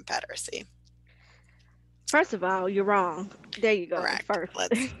the Confederacy. First of all, you're wrong. There you go. Correct. First.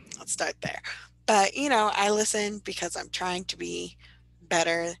 Let's start there. But I listen because I'm trying to be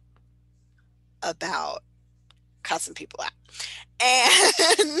better about cussing people out.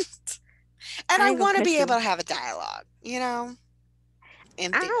 And and I I ain't gonna want to cuss be able you. to have a dialogue,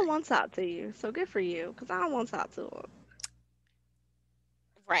 in I don't theory. want to talk to you. So good for you, because I don't want to talk to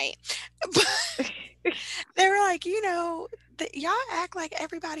Right. But they were like, y'all act like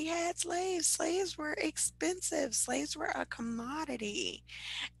everybody had slaves. Slaves were expensive. Slaves were a commodity.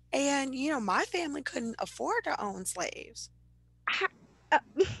 And, my family couldn't afford to own slaves. Ha- uh,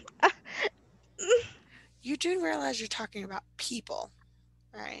 uh, mm, You do realize you're talking about people,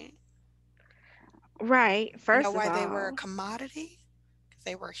 right? right. You know First of why they were a all, commodity? Because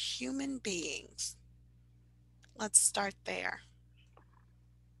they were human beings. Let's start there.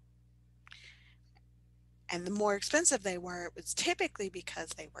 And the more expensive they were, it was typically because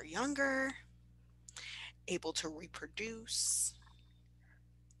they were younger, able to reproduce,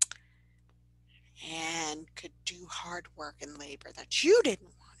 and could do hard work and labor that you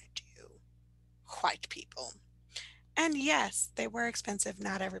didn't want to do, white people. And yes, they were expensive.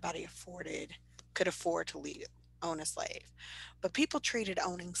 Not everybody could afford to own a slave. But people treated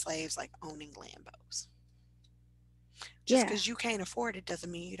owning slaves like owning Lambos. Just yeah, because you can't afford it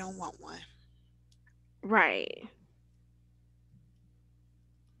doesn't mean you don't want one. right.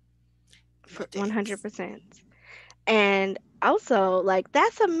 You For digs. 100%. And also, like,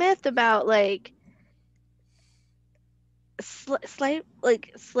 that's a myth about like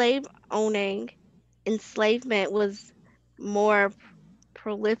slave owning. Enslavement was more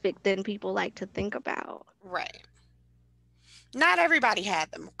prolific than people like to think about. Right. Not everybody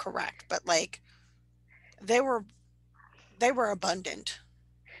had them, correct, but like they were they were abundant.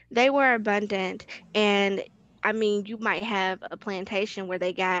 They were abundant, and I mean, you might have a plantation where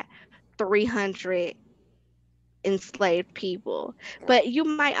they got 300 enslaved people, but Right. you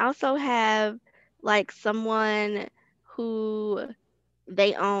might also have like someone who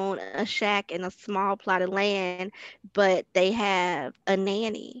they own a shack and a small plot of land, but they have a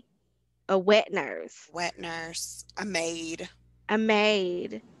nanny, a wet nurse, Wet nurse, a maid, a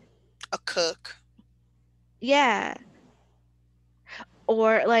maid. a cook. Yeah.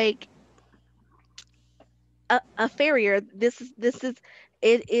 Or like a farrier. This is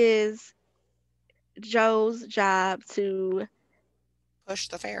it is Joe's job to, Push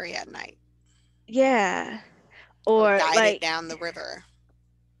the ferry at night yeah. or Or guide it like, down the river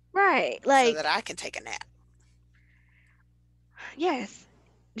right, so that like, I can take a nap. yes.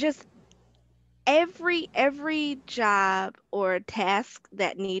 Just every job or task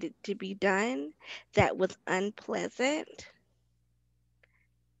that needed to be done that was unpleasant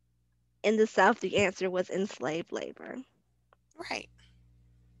in the South, the answer was enslaved labor. Right.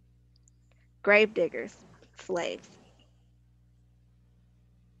 Grave diggers, slaves.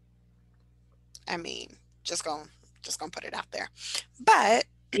 I mean, just going just gonna put it out there. But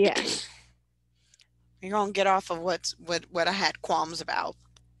Yeah. you're gonna get off of what I had qualms about.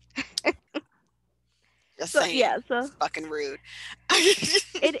 Just So saying. yeah, so It's fucking rude.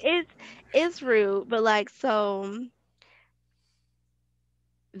 it is rude, but like, so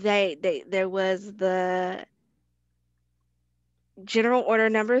they there was the general order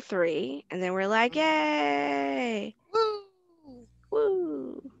number 3, and then we're like, yay, Woo!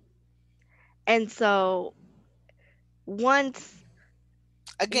 woo. And so once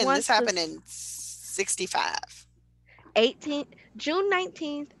Again, this once happened this in 65. 18 June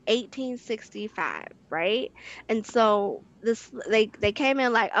 19th, 1865, right? And so this they came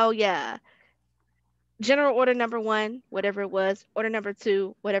in like, oh yeah, general order number 1, whatever it was, order number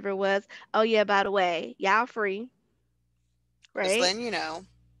 2, whatever it was. Oh yeah, by the way, y'all free, Just right? letting you know.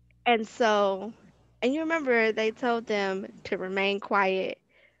 And so, and you remember they told them to remain quiet.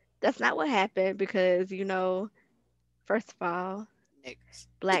 That's not what happened because, first of all, Niggas.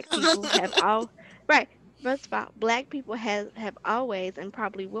 black people have all right. First of all, black people have always and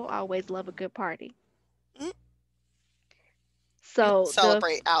probably will always love a good party. Mm, we gonna So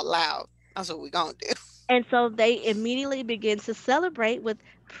celebrate out loud. That's what we gonna do. they immediately begin to celebrate with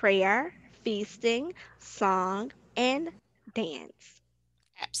prayer, feasting, song, and dance.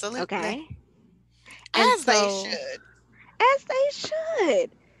 Absolutely. Okay? And As they so, should. as they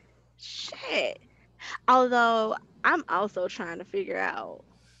should. Shit. Although I'm also trying to figure out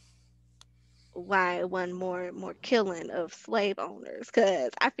why it wasn't more killing of slave owners,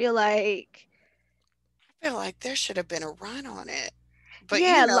 because I feel like, I feel like there should have been a run on it. But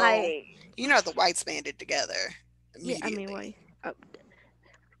yeah, like, the whites banded together yeah, I mean, immediately. wait,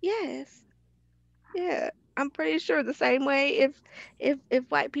 yes, yeah, I'm pretty sure the same way if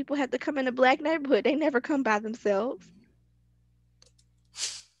white people had to come in a black neighborhood, they never come by themselves.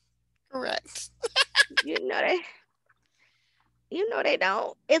 Correct. You know they, they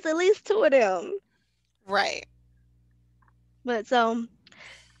don't. It's at least two of them. Right. But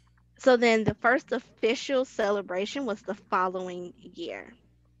so then the first official celebration was the following year,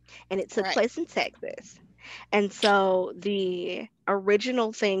 and it took Right. place in Texas. And so the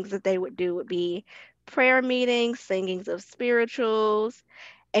original things that they would do would be prayer meetings, singings of spirituals,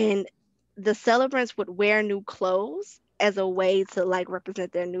 and the celebrants would wear new clothes as a way to like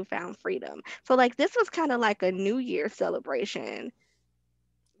represent their newfound freedom. So like this was kind of like a New Year celebration.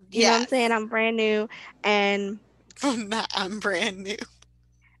 You know what I'm saying? Yes. I'm brand new and I'm brand new.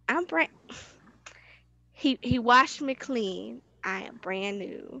 I'm brand he washed me clean. I am brand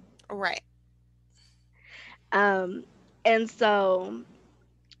new. Right. Um and so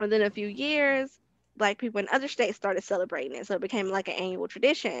within a few years, black people in other states started celebrating it. So it became like an annual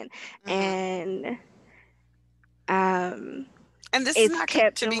tradition. Hmm. And um And this is it's not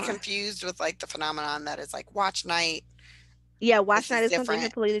kept to be on. confused with like the phenomenon that is like watch night. Yeah, watch This night is is something different.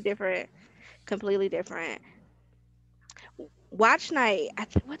 completely different. Completely different. Watch night.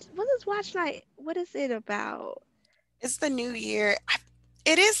 What is watch night? What is it about? It's the new year.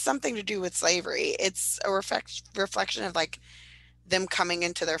 It is something to do with slavery. It's a reflection of like them coming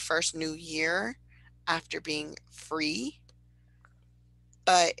into their first new year after being free.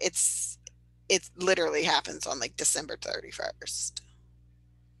 But it literally happens on like December 31st,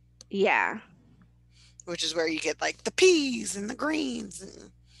 Yeah. which is where you get like the peas and the greens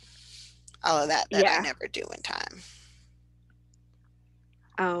and all of that I Yeah. never do in time.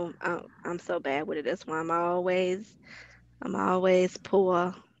 I'm so bad with it. That's why I'm always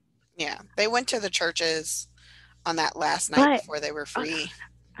poor. Yeah. They went to the churches on that last night But before they were uh, free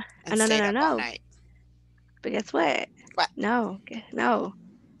and no, no, stayed no, up all no. night. But guess what? What? No, no.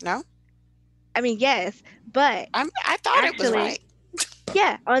 No? I mean, yes, but I thought it was actually, right.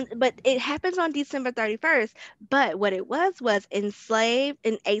 yeah, but it happens on December 31st. But what it was enslaved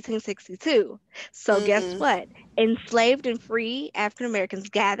in 1862. So guess Mm, what? Enslaved and free African Americans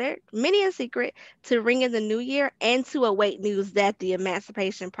gathered, many in secret, to ring in the new year and to await news that the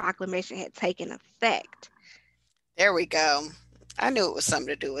Emancipation Proclamation had taken effect. there we go. I knew it was something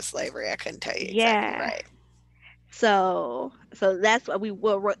to do with slavery. I couldn't tell you exactly Yeah. right. So that's what we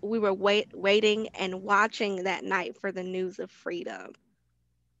were waiting and watching that night for the news of freedom.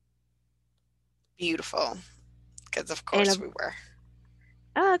 Beautiful. Because of And course we were.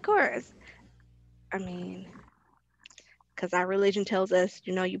 of course, I mean, because our religion tells us,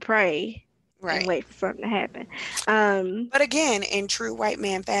 you pray and Right. wait for something to happen. Um, But again, in true white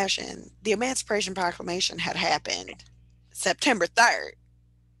man fashion, the Emancipation Proclamation had happened September 3rd,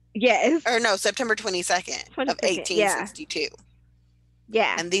 yes, or no, September 22nd of 22nd. Yeah, 1862.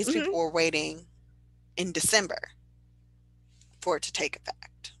 yeah, And these people were waiting in December for it to take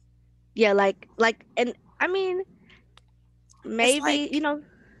effect. yeah. And I mean, It's maybe like,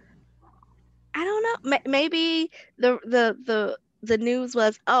 I don't know. Maybe the news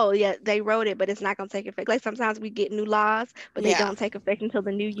was, oh yeah, they wrote it, but it's not gonna take effect. Like sometimes we get new laws, but they yeah. don't take effect until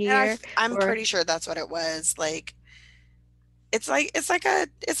the new And year. I'm Or pretty sure that's what it was. Like, it's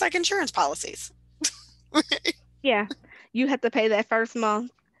like insurance policies. yeah, you have to pay that first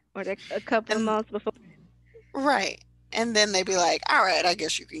month or a couple of And months before. right. And then they'd be like, all right, I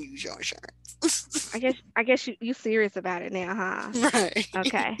guess you can use your insurance. I guess you serious about it now, Right. huh?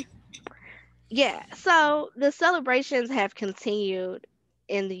 Okay. Yeah. So the celebrations have continued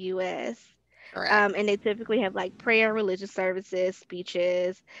in the U.S. Correct. And they typically have like prayer, religious services,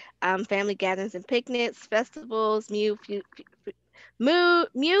 speeches, family gatherings and picnics, festivals, music,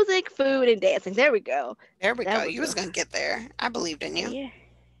 food, and dancing. There we go. There we go. That was You was a gonna get there. I believed in you. yeah,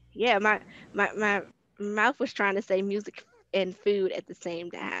 yeah. My mouth was trying to say music and food at the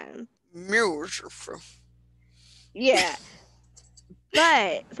same time. Beautiful. Yeah,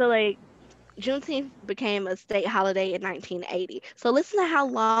 but so like Juneteenth became a state holiday in 1980. So listen to how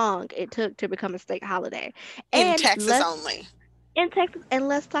long it took to become a state holiday. In And Texas let's only. in Texas, and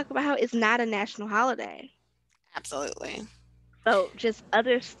let's talk about how it's not a national holiday. Absolutely. So just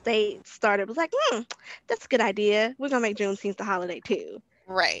other states started was like, that's a good idea. We're gonna make Juneteenth a holiday too.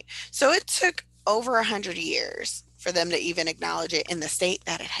 Right. So it took over 100 years for them to even acknowledge it in the state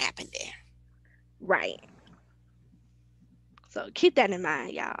that it happened in. Right. So keep that in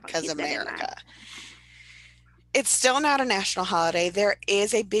mind, y'all. Because Keep that in mind. America. It's still not a national holiday. There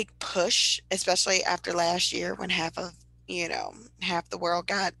is a big push, especially after last year when half the world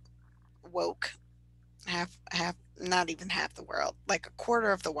got woke. Not even half the world, like a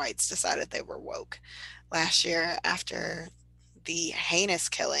quarter of the whites decided they were woke last year after the heinous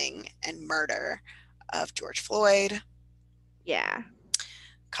killing and murder of George Floyd, Yeah.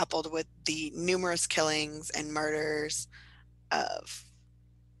 coupled with the numerous killings and murders of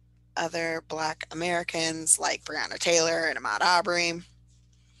other Black Americans like Breonna Taylor and Ahmaud Arbery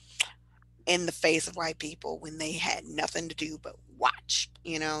in the face of white people when they had nothing to do but watch.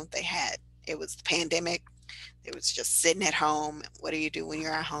 It was the pandemic. It was just sitting at home. What do you do when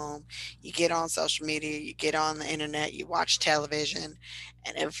you're at home? You get on social media, you get on the internet, you watch television,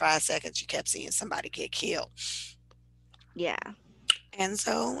 and every 5 seconds you kept seeing somebody get killed. Yeah. And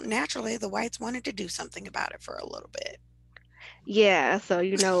so naturally, the whites wanted to do something about it for a little bit. Yeah,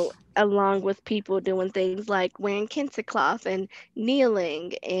 so along with people doing things like wearing kente cloth and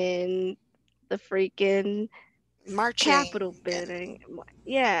kneeling in the freaking Capitol Marching building. and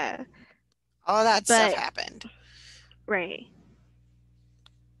Yeah, all that stuff but happened. right.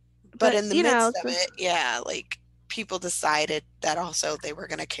 But But in the midst of so it, yeah, like people decided that also they were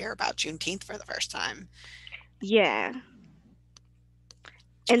going to care about Juneteenth for the first time. yeah.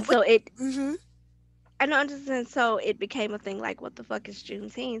 And What? so it Mm-hmm. I don't understand. So it became a thing like, what the fuck is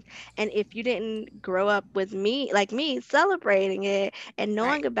Juneteenth? And if you didn't grow up with me, like me, celebrating it and Right.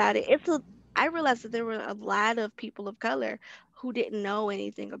 knowing about it, I realized that there were a lot of people of color who didn't know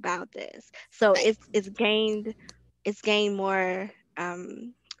anything about this. So Right. it's gained more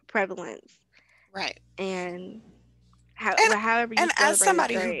prevalence. Right. And And however you as celebrate is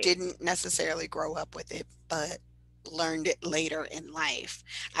somebody who great. didn't necessarily grow up with it, but learned it later in life.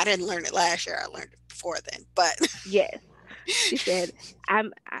 I didn't learn it last year. I learned it before then. But Yes, she said,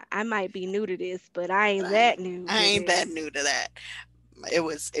 I might be new to this, but I but ain't that new I to ain't this. that new to that. It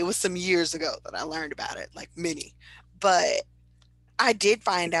was some years ago that I learned about it, like many. But I did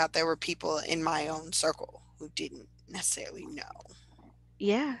find out there were people in my own circle who didn't necessarily know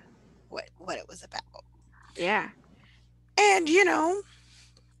Yeah, what it was about. yeah, And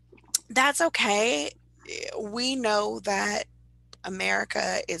that's okay. We know that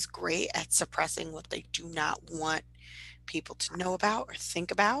America is great at suppressing what they do not want people to know about or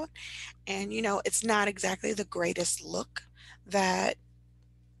think about. And it's not exactly the greatest look that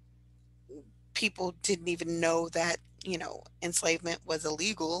people didn't even know that, enslavement was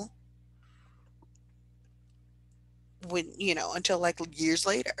illegal when, until like years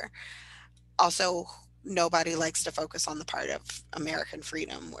later. Also, nobody likes to focus on the part of American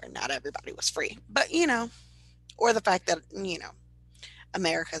freedom where not everybody was free. But, or the fact that,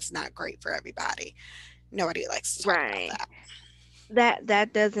 America's not great for everybody. Nobody likes to talk about right. that.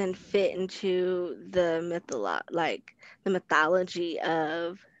 That doesn't fit into the mythology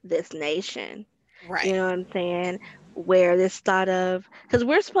of this nation. You Right. know what I'm saying? Where this thought of, because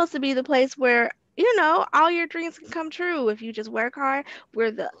we're supposed to be the place where all your dreams can come true if you just work hard.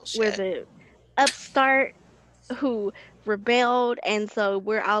 We're Bullshit. the upstart who rebelled, and so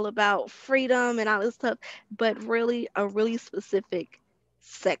we're all about freedom and all this stuff, but really a really specific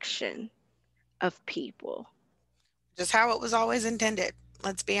section of people. Just how it was always intended.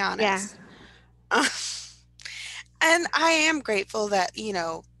 Let's be Yeah, honest. and I am grateful that,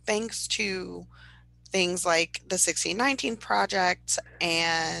 thanks to things like the 1619 project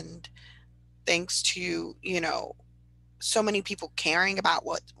and thanks to, so many people caring about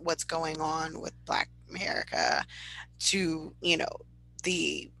what's going on with Black America, to,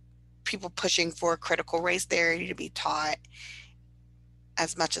 the people pushing for critical race theory to be taught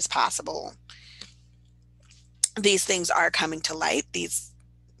as much as possible. These things are coming to light. These,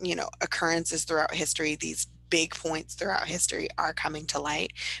 occurrences throughout history, these big points throughout history are coming to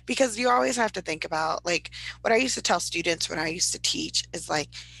light, because you always have to think about, like, what I used to tell students when I used to teach is like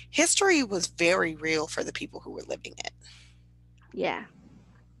history was very real for the people who were living it. yeah,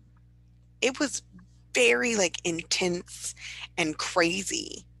 It was very like intense and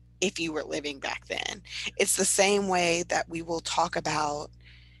crazy if you were living back then. It's the same way that we will talk about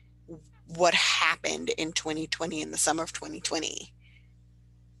what happened in 2020, in the summer of 2020,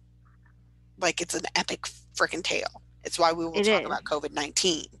 like it's an epic freaking tale. It's why we will it talk is. about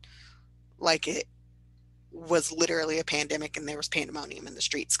COVID-19 like it was literally a pandemic and there was pandemonium in the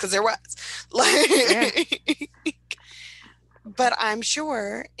streets, because there was. Yeah. Like, but I'm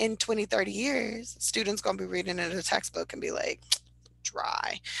sure in 20, 30 years, students going to be reading it in a textbook and be like,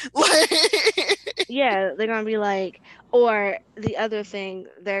 dry. Like, Yeah, they're gonna be like, or the other thing,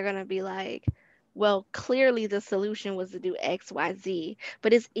 they're gonna be like, well, clearly the solution was to do X, Y, Z,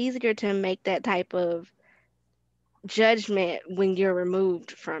 but it's easier to make that type of judgment when you're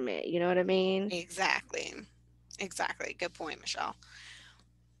removed from it. You know what I mean? exactly. Exactly. Good point, Michelle.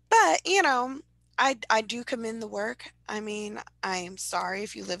 But, I do commend the work. I mean, I am sorry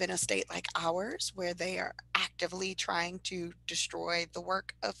if you live in a state like ours where they are actively trying to destroy the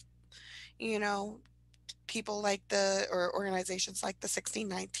work of, you know, people like or organizations like the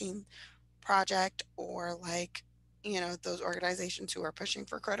 1619 Project, or like, those organizations who are pushing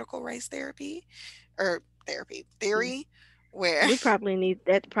for critical race therapy, or Mm. theory, where, That probably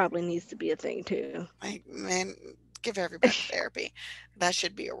needs to be a thing too. like, man, give everybody therapy. That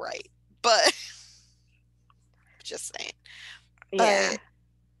should be a right. But just saying. But Yeah.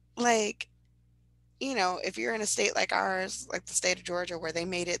 like, if you're in a state like ours, like the state of Georgia, where they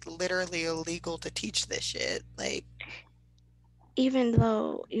made it literally illegal to teach this shit, like, Even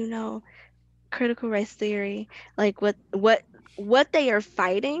though, critical race theory, like what they are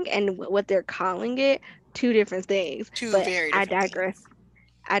fighting and what they're calling it, two different things. two But very I different digress. things.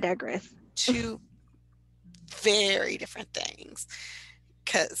 I digress. Two very different things.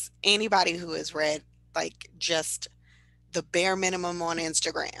 Because anybody who has read, like, just the bare minimum on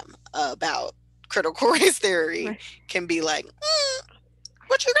Instagram about critical race theory Right. can be like,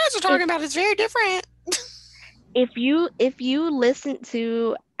 what you guys are If talking about is very different. if you listen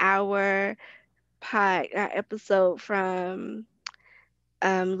to our episode from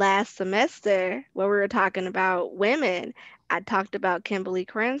last semester where we were talking about women, I talked about Kimberly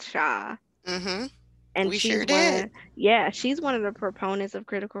Crenshaw. Mm-hmm. And We sure did. she's one of the proponents of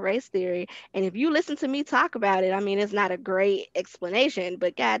critical race theory. And if you listen to me talk about it, I mean, it's not a great explanation,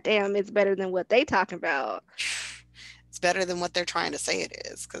 but goddamn, it's better than what they talking about. It's better than what they're trying to say it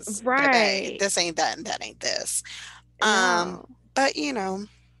is, because baby, Right. this ain't that and that ain't this. No. But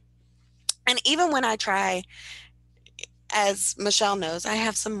and even when I try, as Michelle knows, I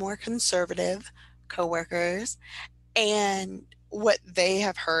have some more conservative coworkers, and what they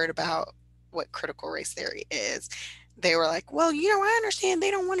have heard about what critical race theory is, they were like, well, I understand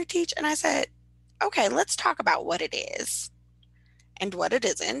they don't want to teach. And I said, okay, let's talk about what it is and what it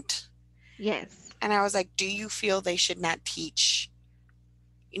isn't. Yes. And I was like, do you feel they should not teach,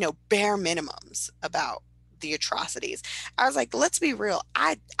 bare minimums about the atrocities? I was like, let's be real.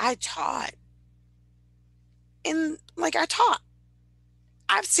 I taught I taught.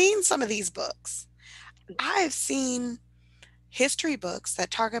 I've seen some of these books. I've seen history books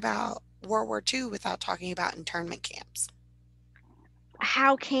that talk about World War II without talking about internment camps.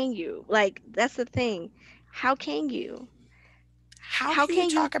 How can you? Like, that's the thing. How can you? How How can you can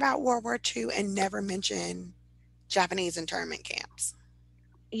you? talk about World War II and never mention Japanese internment camps?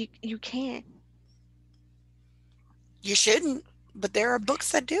 You can't. You shouldn't, but there are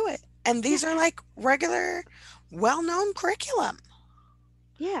books that do it. And Yeah. these are like regular, well known curriculum.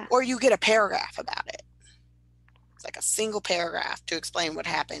 Yeah. Or you get a paragraph about it. It's like a single paragraph to explain what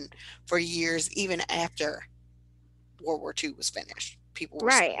happened for years, even after World War II was finished. People were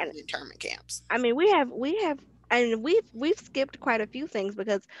Right. still And in internment camps. I mean, and we've skipped quite a few things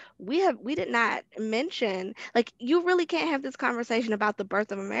because we did not mention, like, you really can't have this conversation about the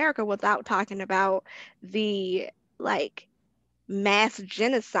birth of America without talking about the, like, mass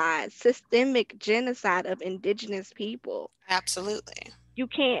genocide, systemic genocide of indigenous people. Absolutely. You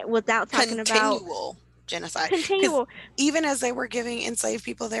can't without talking about Continual genocide. Because continual. even as they were giving enslaved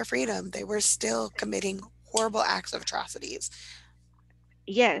people their freedom, they were still committing horrible acts of atrocities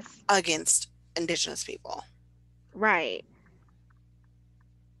Yes, against indigenous people. right.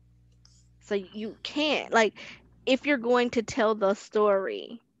 So you can't, like, if you're going to tell You the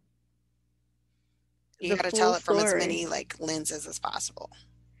got to full tell it from as many story. like lenses as possible.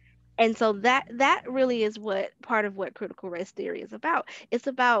 And so that really is what part of what critical race theory is about. It's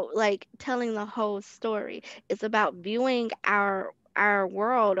about, like, telling the whole story. It's about viewing our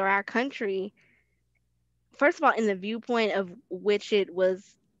world or our country, first of all, in the viewpoint of which it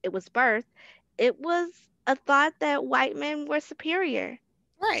was birthed. It was a thought that white men were superior.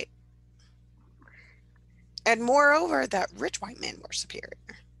 Right. And moreover, that rich white men were superior.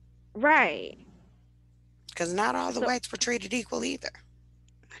 Right. Because not all the So whites were treated equal either.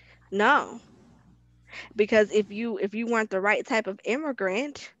 no, because if you weren't the right type of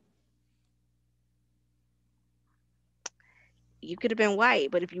immigrant, you could have been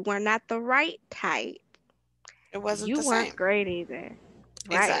white, but if you were not the right type, It wasn't you the weren't same. great either.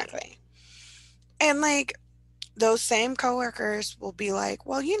 Right. Exactly. And like those same coworkers will be like,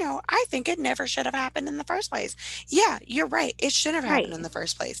 well, I think it never should have happened in the first place. Yeah, you're right. It should have happened Right. in the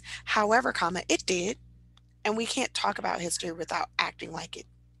first place. However, it did. And we can't talk about history without acting like it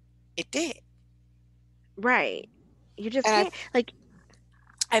did. Right. You just And can't, like,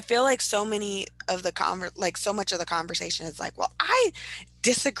 I feel like so much of the conversation is like, well, I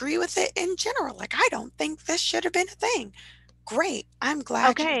disagree with it in general. Like, I don't think this should have been a thing. Great. I'm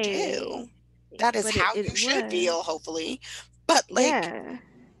glad you okay, do. That is but how it you should was. feel, hopefully. But like, Yeah.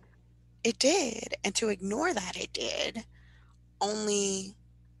 it did. And to ignore that it did only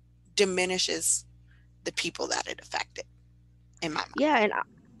diminishes the people that it affected, in my Yeah, mind. and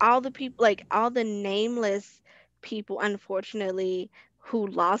all the people, like, all the nameless people, unfortunately, who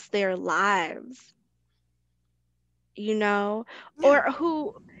lost their lives, you know, Yeah. or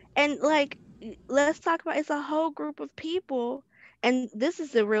who, and, like, let's talk about, it's a whole group of people, and this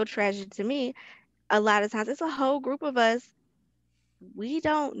is the real tragedy to me. a lot of times it's a whole group of us. We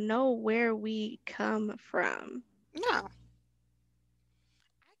don't know where we come from. No,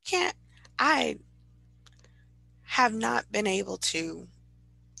 can't. I have not been able to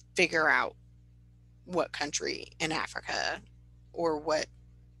figure out what country in Africa or what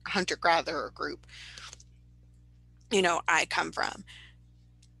hunter gatherer group, I come from.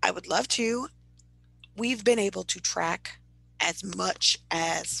 I would love to. We've been able to track as much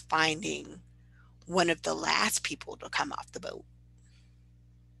as finding one of the last people to come off the boat.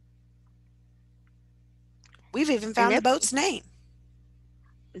 We've even And found the boat's name.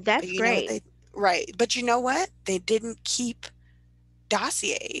 But that's you know what great. they right. But you know what? They didn't keep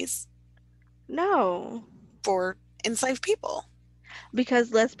dossiers No, for enslaved people.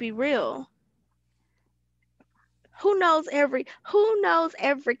 because let's be real. Who knows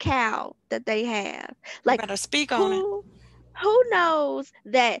every cow that they have? You Like better speak on it. who knows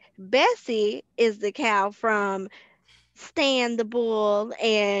that Bessie is the cow from Stan the bull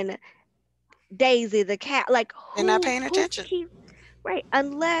and Daisy the cow? Like They're not who paying who attention. keeps right?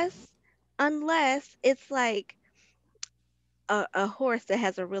 Unless it's like a horse that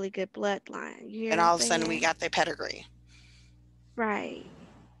has a really good bloodline. You hear And what I'm all of a sudden we saying? got their pedigree. Right.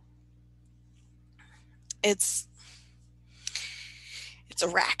 It's it's a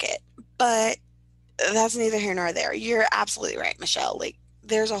racket. But that's neither here nor there. You're absolutely right, Michelle. Like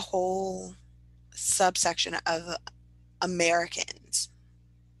there's a whole subsection of Americans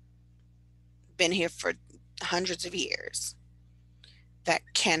been here for hundreds of years that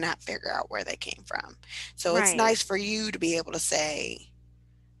cannot figure out where they came from. So it's Right. nice for you to be able to say,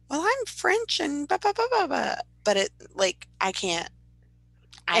 "Well, I'm French and blah blah blah blah blah," but it like I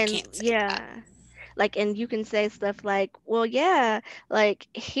And can't say that. yeah, like and you can say stuff like, well, yeah, like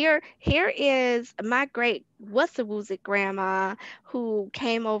here is my great what's the woozy grandma who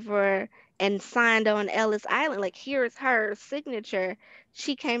came over and signed on Ellis Island. Like here's her signature.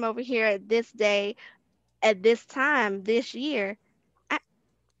 She came over here at this day, at this time, this year. I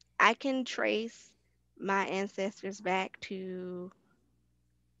I can trace my ancestors back to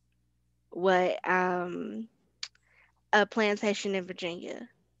what a plantation in Virginia.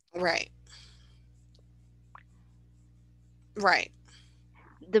 Right, right,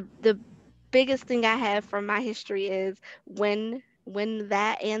 The biggest thing I have from my history is when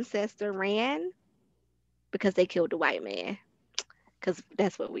that ancestor ran because they killed the white man, because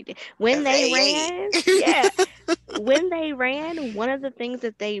that's what we did. When they hey, ran, hey. yeah, when they ran, one of the things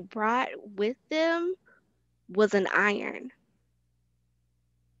that they brought with them was an iron.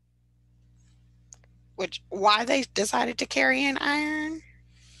 Which why they decided to carry an iron?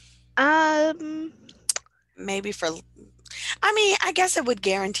 Um, Maybe for I mean, I guess it would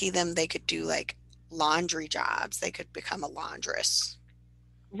guarantee them they could do like laundry jobs. They could become a laundress.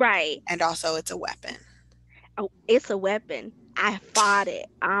 right. And also it's a weapon. Oh, it's a weapon. I fought it.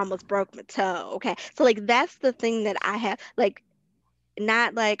 I almost broke my toe. Okay. So like that's the thing that I have. Like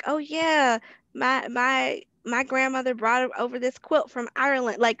not like, oh yeah, my grandmother brought over this quilt from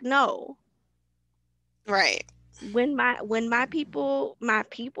Ireland. Like no. Right. When my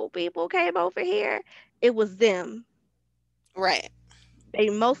people came over here, it was them. Right. They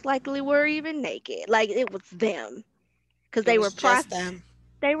most likely were even naked. Like it was them because It was just them.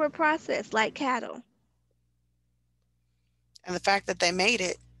 they were processed like cattle. And the fact that they made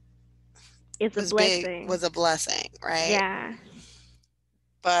it It's a was big blessing. was a blessing, right? Yeah.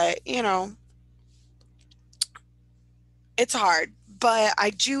 But, it's hard. But I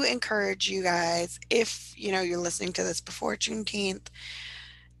do encourage you guys, if, you're listening to this before Juneteenth,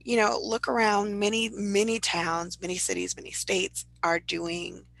 look around. Many towns, many cities, many states are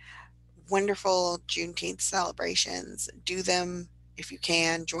doing wonderful Juneteenth celebrations. Do them if you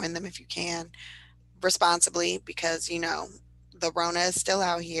can, join them if you can, responsibly because, the Rona is still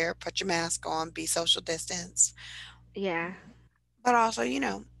out here. Put your mask on, be social distance, Yeah. but also,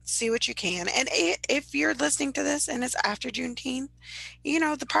 see what you can. And if you're listening to this and it's after Juneteenth,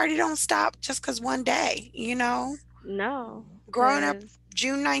 the party don't stop just because one day. No, Growing up, because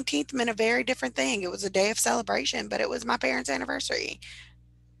June 19th meant a very different thing. It was a day of celebration, but it was my parents' anniversary.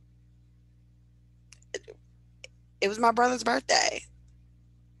 It was my brother's birthday.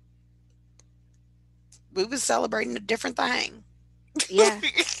 We was celebrating a different thing. yeah.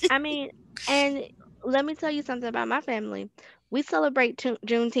 I mean, and let me tell you something about my family. We celebrate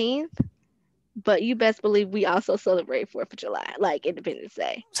Juneteenth, but you best believe we also celebrate 4th of July, like Independence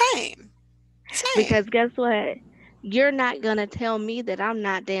Day. Same. Same. Because guess what? You're not gonna tell me that I'm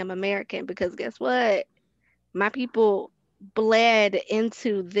not damn American because guess what? My people bled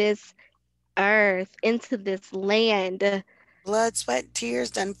into this earth, into this land. blood, sweat,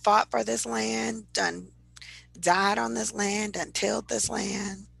 tears, done fought for this land, done died on this land, done tilled this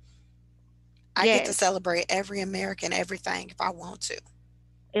land. I get to Yes, celebrate every American, everything if I want to.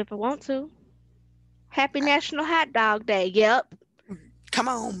 if I want to. Happy I, National Hot Dog Day. Yep. come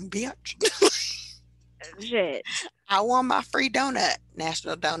on, bitch. Shit. I want my free donut.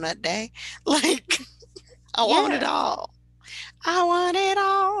 National Donut Day. Like, I want it Yeah. all. I want it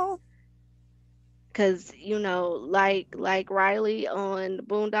all. Cause like Riley on the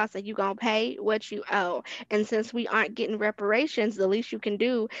Boondocks said, you gonna pay what you owe. And since we aren't getting reparations, the least you can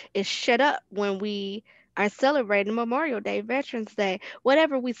do is shut up when we are celebrating Memorial Day, Veterans Day,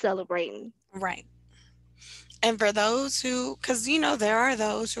 whatever we celebrating. Right. And for those who, because there are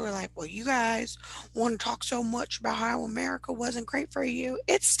those who are like, well, you guys want to talk so much about how America wasn't great for you.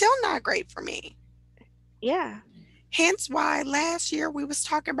 It's still not great for me. Yeah, Hence why last year we was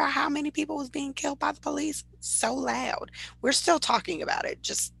talking about how many people was being killed by the police so loud. We're still talking about it,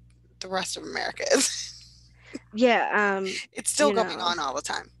 just the rest of America is. yeah, It's still you going know, on all the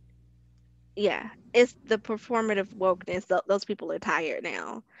time. yeah. It's the performative wokeness. Those people are tired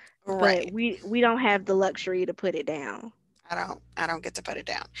now, but Right. we don't have the luxury to put it down. I don't get to put it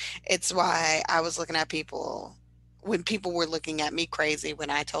down. It's why I was looking at people when people were looking at me crazy when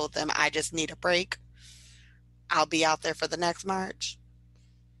I told them I just need a break. I'll be out there for the next march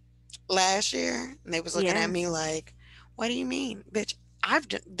last year, and they was looking at Yeah, me like, "What do you mean, bitch?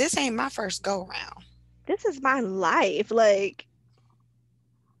 This ain't my first go round. this is my life. Like,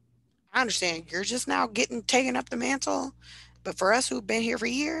 I understand you're just now getting taking up the mantle, but for us who've been here for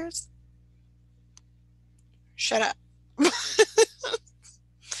years, shut up."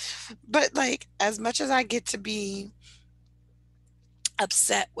 But like, as much as I get to be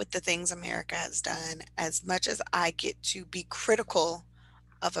upset with the things America has done, as much as I get to be critical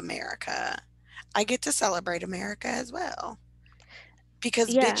of America, I get to celebrate America as well.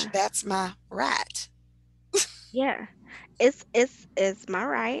 Because, bitch, yeah, that's my right. yeah. It's my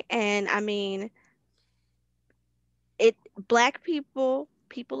right, and I mean, it black people,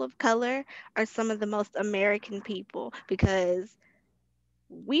 people of color are some of the most American people because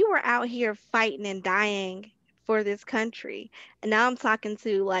we were out here fighting and dying for this country. And now I'm talking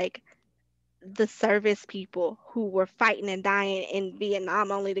to like the service people who were fighting and dying in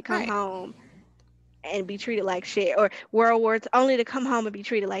Vietnam only to come Right. home and be treated like shit, or World War II only to come home and be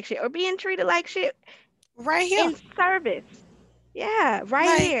treated like shit, or being treated like shit Right here. in service. Yeah, right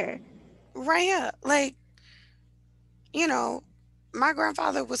Like, here. right here. Like, you know, my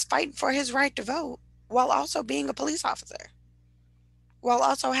grandfather was fighting for his right to vote while also being a police officer, while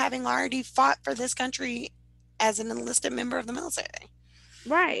also having already fought for this country as an enlisted member of the military.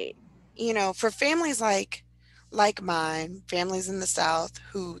 Right. For families like mine, families in the South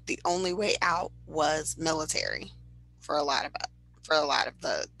who the only way out was military for a lot of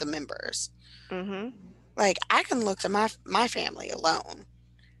the members. Mhm. Like I can look to my family alone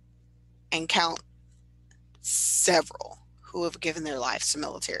and count several who have given their lives to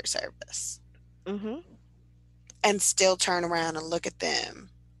military service Mhm. and still turn around and look at them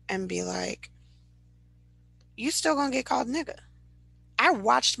and be like, "You still gonna get called nigga?" I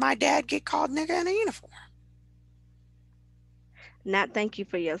watched my dad get called nigga in a uniform. Not thank you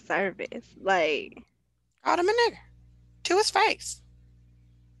for your service. Like, Called him a nigger to his face.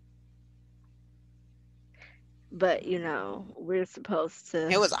 but we're supposed It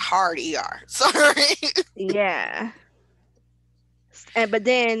to, was a hard ER. Sorry. yeah. And but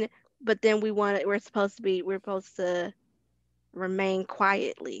then we're supposed to remain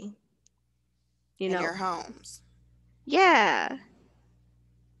quietly, you In know. your homes. Yeah,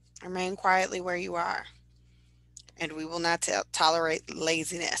 Remain quietly where you are, and we will not tolerate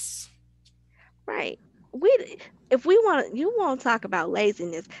laziness. right. We if we want you want to talk about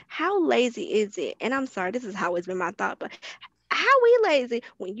laziness, how lazy is it? And I'm sorry, this is how it's been my thought, but how we lazy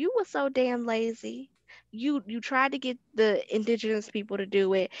when you were so damn lazy? You tried to get the indigenous people to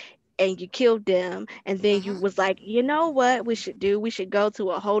do it and you killed them, and then you Hmm. was like, you know what we should do? We should go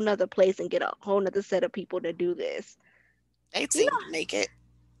to a whole nother place and get a whole nother set of people to do this. They You seem know to make it.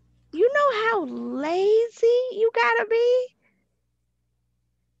 you know how lazy you gotta be?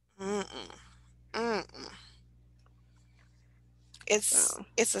 Mm-mm. Mm-mm. It's So,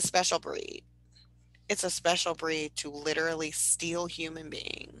 it's a special breed. It's a special breed to literally steal human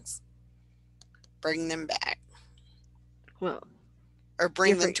beings, bring them back, well, or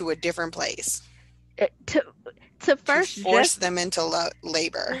bring them different to a different place to to first force just them into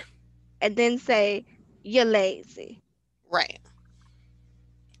labor. and then say you're lazy. Right.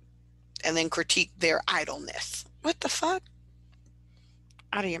 And then critique their idleness. What the fuck?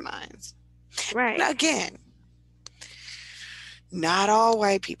 Out of your minds. Right. And again, Not all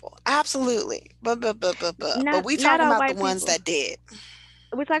white people. Absolutely. But we Not talking all about the white ones people. that did.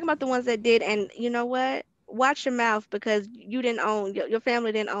 We're talking about the ones that did, and you know what? Watch your mouth because you didn't own your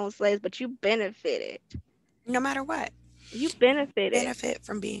family didn't own slaves, but you benefited. No matter what. You benefited. Benefit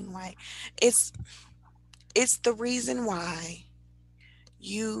from being white. It's it's the reason why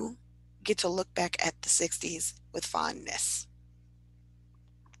you get to look back at the 60s with fondness.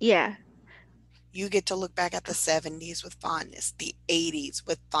 Yeah, You get to look back at the 70s with fondness, the 80s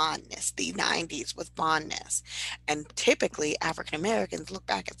with fondness, the 90s with fondness. And typically, African Americans look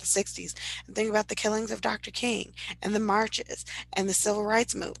back at the 60s and think about the killings of Dr. King and the marches and the civil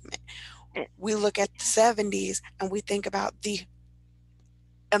rights movement. eh, We look at the 70s and we think about the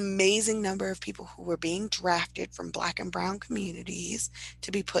amazing number of people who were being drafted from black and brown communities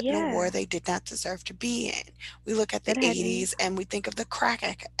to be put in a war yeah. they did not deserve to be in. We look at the That happened. 80s and we think of the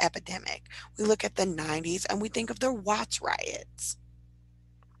crack epidemic. We look at the 90s and we think of the Watts riots.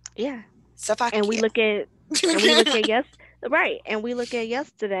 Yeah. And we Slovakia. look at and we look at yes right. And we look at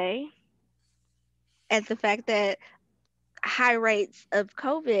yesterday at the fact that high rates of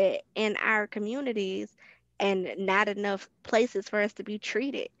COVID in our communities and not enough places for us to be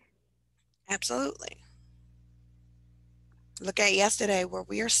treated. Absolutely. Look at yesterday where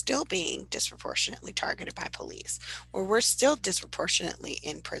we are still being disproportionately targeted by police, where we're still disproportionately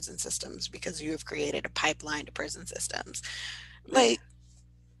in prison systems because you have created a pipeline to prison systems. Yeah. Like,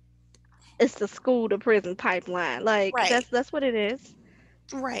 It's the school to prison pipeline. Like right, that's what it is.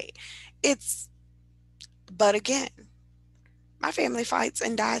 right. It's, but again, my family fights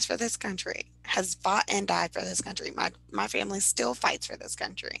and dies for this country, has fought and died for this country. My family still fights for this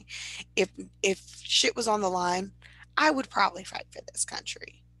country. If if shit was on the line, I would probably fight for this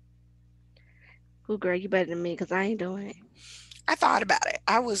country. Ooh, girl, you better than me because I ain't doing it. I thought about it.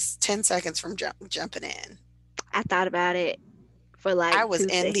 I was 10 seconds from jumping in. I thought about it for I like was two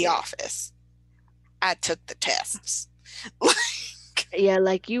in the seconds. office. I took the tests. Like, Yeah,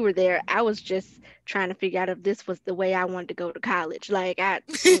 like you were there. I was just trying to figure out if this was the way I wanted to go to college. Like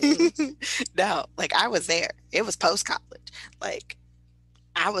mm-mm. no, like I was there. It was post college. Like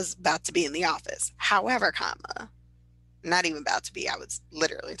I was about to be in the office. However, comma, not even about to be, I was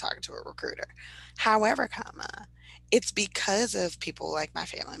literally talking to a recruiter. However, comma, it's because of people like my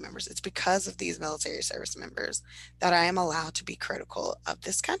family members, it's because of these military service members that I am allowed to be critical of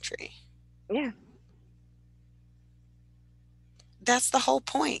this country. Yeah, That's the whole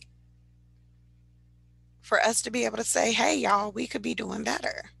point, for us to be able to say, hey, y'all, we could be doing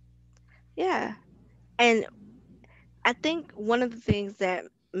better. yeah. And I think one of the things that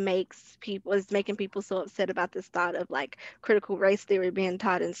makes people is making people so upset about this thought of like critical race theory being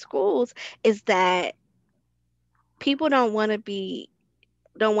taught in schools is that people don't want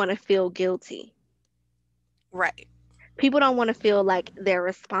to feel guilty. Right. People don't want to feel like they're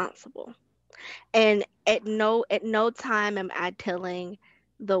responsible. And at no time am I telling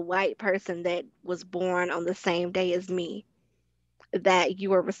the white person that was born on the same day as me that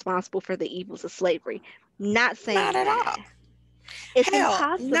you are responsible for the evils of slavery. Not Not saying at that. all. It's Hell,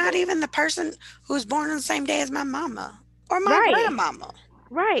 not impossible. even the person who was born on the same day as my mama or my Right. grandmama, for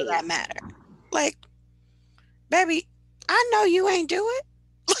Right. that matter. Like, baby, I know you ain't do it.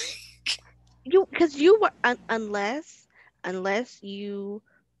 You cuz you were unless you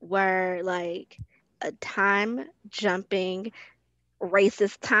were like a time jumping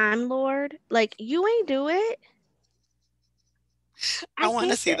racist time lord, like you ain't do it. I I want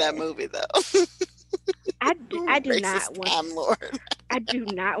to get see that that. movie though. I do not Racist want Time Lord. I do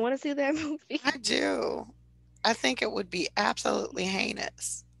not want to see that movie. I do. I think it would be absolutely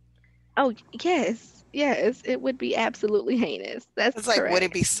heinous. Oh, yes. Yes, it would be absolutely heinous. That's It's like, would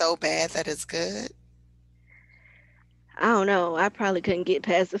it correct. be so bad that it's good? I don't know. I probably couldn't get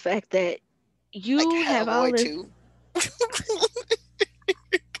past the fact that Like you have all Hellboy this. 2.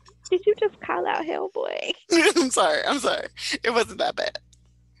 Did you just call out Hellboy? I'm sorry. I'm sorry. It wasn't that bad.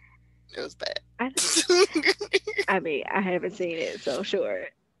 It was bad. I, I mean, I haven't seen it, so sure.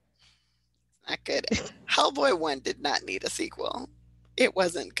 Not good. Hellboy 1 did not need a sequel. It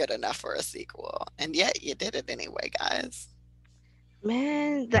wasn't good enough for a sequel. And yet you did it anyway, guys.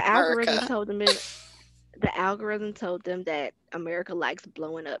 Man, the algorithm America. told them the algorithm told them that America likes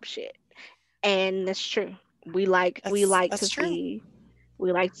blowing up shit. And that's true. That's true.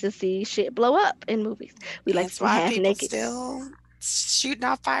 We like to see shit blow up in movies. We like to Hence see why half people naked. still shooting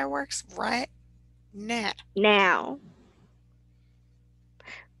off fireworks right now. Now,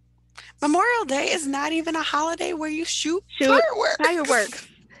 Memorial Day is not even a holiday where you shoot shoot fireworks. fireworks.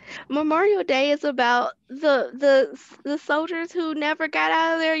 Memorial Day is about the soldiers who never got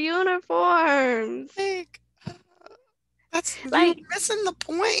out of their uniforms. Like, That's you Like, missing the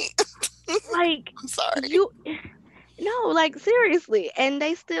point. like I'm sorry. you no, like seriously. And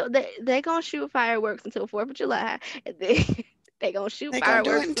they gonna shoot fireworks until 4th of July, and then they gonna shoot They're gonna do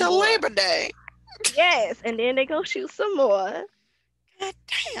it fireworks some until more. Labor Day. Yes, and then they gonna shoot some more. God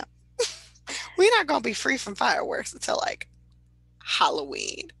damn. We're not gonna be free from fireworks until like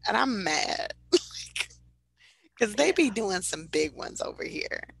Halloween. And I'm mad. Because they Yeah. be doing some big ones over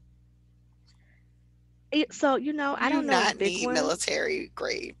here. So, I You do don't know not big need ones. military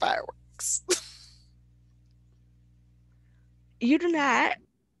grade fireworks. You do not.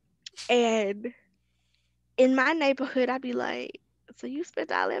 And in my neighborhood, I'd be like, so you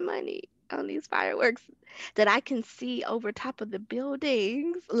spent all that money on these fireworks that I can see over top of the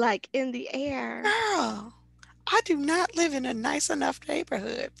buildings, like in the air. Girl, I do not live in a nice enough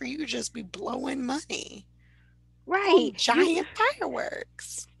neighborhood for you to just be blowing money Right. on You giant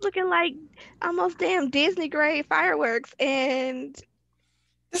fireworks. looking like almost damn Disney grade fireworks. And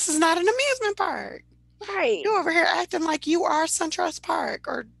This is not an amusement park. right. You over here acting like you are SunTrust Park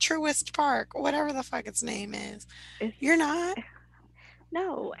or Truist Park or whatever the fuck its name is. It's You're not.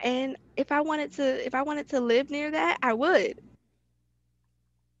 no. And if I wanted to live near that, I would.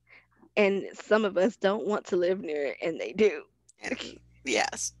 And some of us don't want to live near it, and they do. And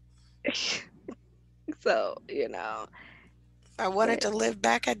yes, So, if I wanted but to live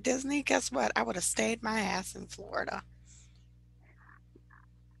back at Disney, guess what? I would have stayed my ass in Florida,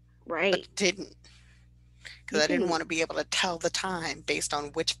 right. but didn't because You I didn't can want to be able to tell the time based on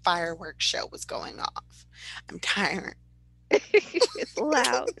which fireworks show was going off. I'm tired. it's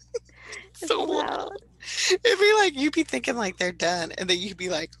loud. It's So loud. loud. It'd be like you'd be thinking like they're done, and then you'd be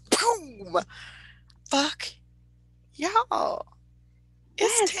like, boom, fuck, y'all. That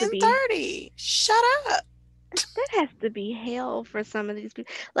It's has to be 10:30. Shut up. that has to be hell for some of these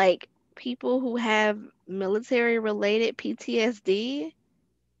people. Like people who have military related PTSD.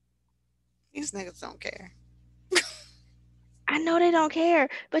 These niggas don't care. I know they don't care,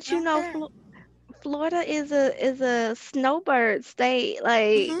 but They don't care. Florida is a snowbird state.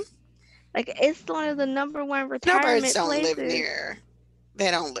 Like Hmm. it's one of the number one Snowbirds retirement don't live places. near.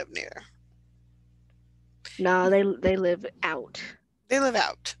 They don't live near. No, they live out. They live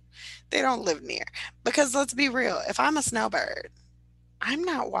out. They don't live near. Because let's be real, if I'm a snowbird, I'm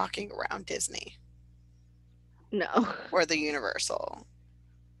not walking around Disney No. or the Universal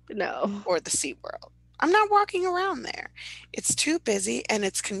No. or the SeaWorld. I'm not walking around there. It's too busy and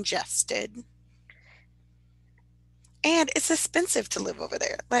it's congested and it's expensive to live over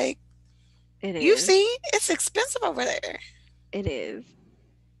there. Like, It you've is. seen, it's expensive over there. It is.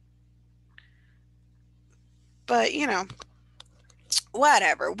 But,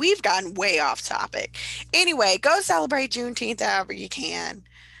 whatever. We've gotten way off topic. Anyway, go celebrate Juneteenth however you can.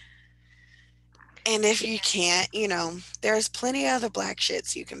 And if you can't, there's plenty of other black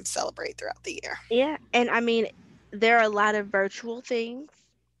shits you can celebrate throughout the year. Yeah, and I mean, there are a lot of virtual things.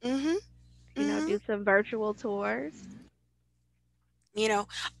 Mm-hmm. Mm-hmm. Do some virtual tours. You know,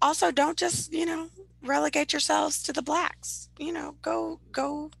 also don't just, relegate yourselves to the blacks.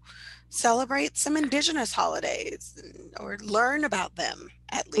 Go celebrate some indigenous holidays or learn about them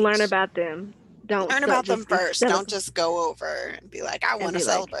at Learn least. about them. Don't Learn don't about them just be first. Don't celebrate just go over and be like, I and want to be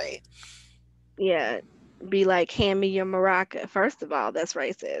like, celebrate. yeah, be like, hand me your maraca. First of all, that's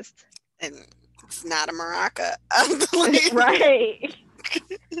racist. And it's not a maraca. Right.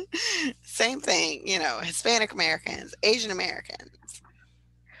 Same thing, Hispanic Americans, Asian Americans.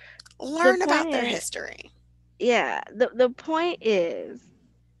 The Learn point about their is, history. yeah, the point is,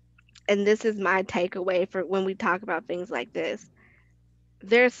 and this is my takeaway for when we talk about things like this,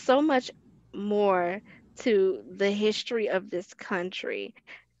 there's so much more to the history of this country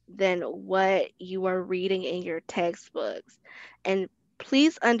than what you are reading in your textbooks. And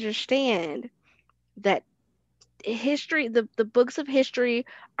please understand that the books of history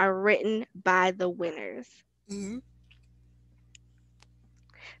are written by the winners. Hmm.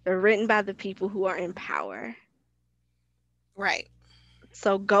 They're written by the people who are in power. Right.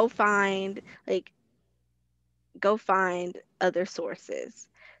 So go find other sources.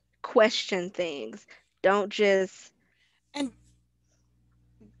 Question things. Don't And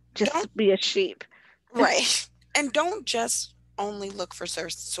don't, just be a sheep. right. And don't just only look for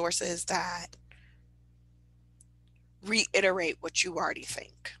sources that reiterate what you already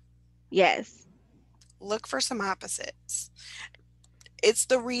think. Yes. Look for some opposites. It's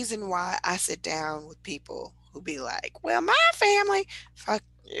the reason why I sit down with people who be like, well, my family, fuck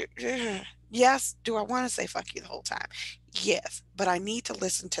you. Yes, do I want to say fuck you the whole time? Yes, but I need to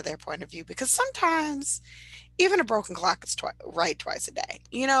listen to their point of view because sometimes even a broken clock is right twice a day.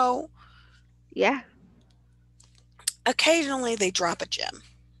 Yeah. Occasionally they drop a gem.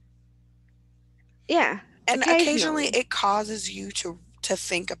 Yeah, And occasionally occasionally. it causes you to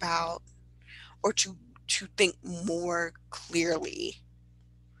think about, or to think more clearly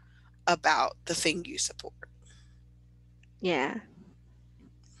about the thing you support. Yeah.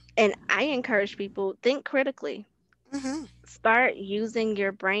 And I encourage people, think critically. Hmm. Start using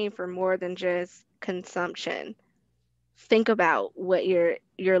your brain for more than just consumption. Think about what you're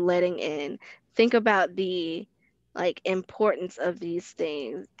letting in. Think about the like importance of these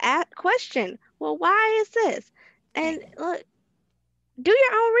things. Question, well, why is this? Right. And look, do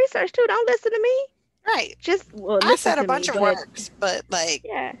your own research too. Don't listen to me. Right. Just well, I listen said a to me, bunch of but words, but like,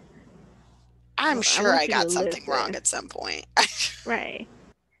 yeah, I'm well, I sure want I you to got something wrong listen. at some point. Right.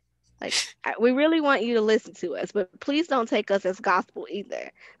 Like we really want you to listen to us, but please don't take us as gospel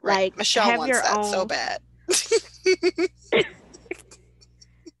either. Right. Like Michelle have wants your that so own. bad.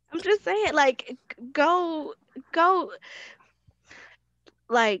 I'm just saying, like go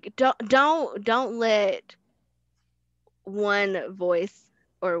like don't let one voice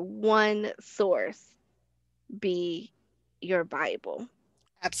or one source be your Bible.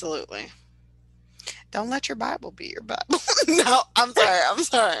 Absolutely. Don't let your Bible be your Bible. No, I'm sorry. I'm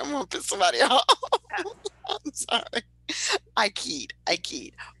sorry. I'm going to piss somebody off. I'm sorry. I keyed. I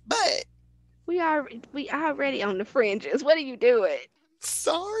keyed. But We already on the fringes. What are you doing?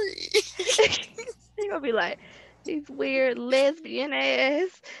 sorry. You're gonna be like these weird lesbian ass.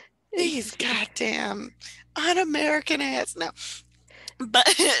 These goddamn un-American ass. No.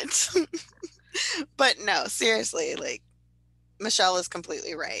 But but no, seriously, like Michelle is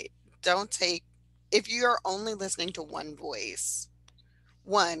completely right. Don't take, if you're only listening to one voice,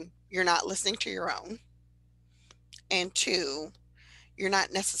 one, you're not listening to your own, and two, you're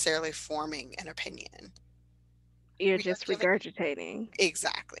not necessarily forming an opinion. You're We are just giving, regurgitating.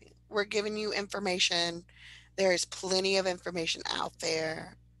 exactly. We're giving you information. There is plenty of information out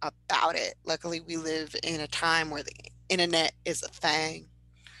there about it. Luckily, we live in a time where the internet is a thing.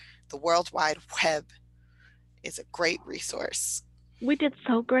 The World Wide Web is a great resource. We did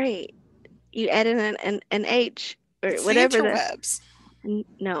so great. You added an H or It's the whatever the interwebs,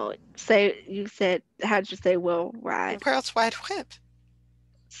 no. Say you said how'd you say the worldwide? World Wide Web.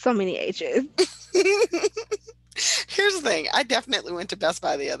 So many H's. Here's the thing, I definitely went to Best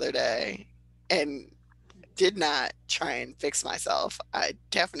Buy the other day and did not try and fix myself. I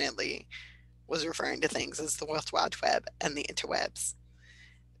definitely was referring to things as the World Wide Web and the interwebs.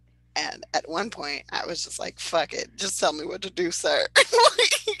 And at one point, I was just like, fuck it, just tell me what to do, sir.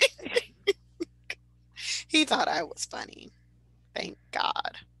 He thought I was funny. Thank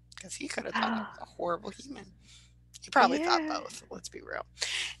God. Because he could have thought I Oh, was a horrible human. He probably thought yeah. both. Let's be real.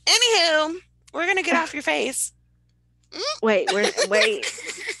 Anywho, we're going to get off your face. Wait.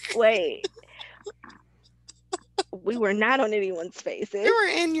 We were not on anyone's We faces. were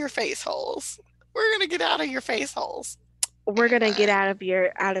in your face holes. We're going to get out of your face holes. We're gonna get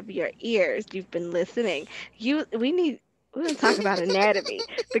And out of your ears. You've been listening. We're gonna talk about anatomy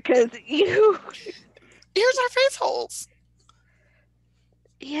because you here's our face holes.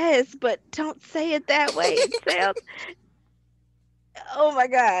 yes, but don't say it that way. It sounds oh my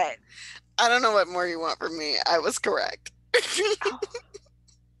God. I don't know what more you want from me. I was correct. Oh,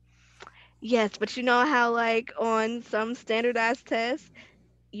 yes, but you know how like on some standardized tests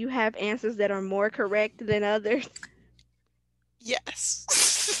you have answers that are more correct than others?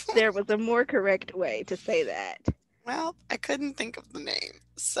 Yes. There was a more correct way to say that. Well, I couldn't think of the name.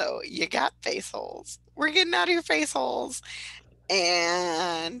 So you got face holes. We're getting out of your face holes.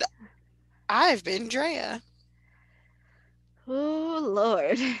 And I've been Drea. Oh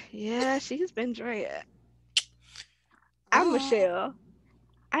Lord. Yeah, she's been Drea. I'm Oh, Michelle.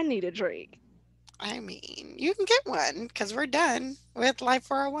 I need a drink. I mean, you can get one because we're done with Life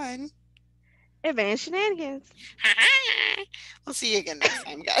 401. Advanced shenanigans. We'll see you again next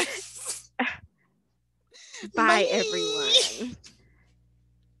time, guys. Bye, Bye. everyone.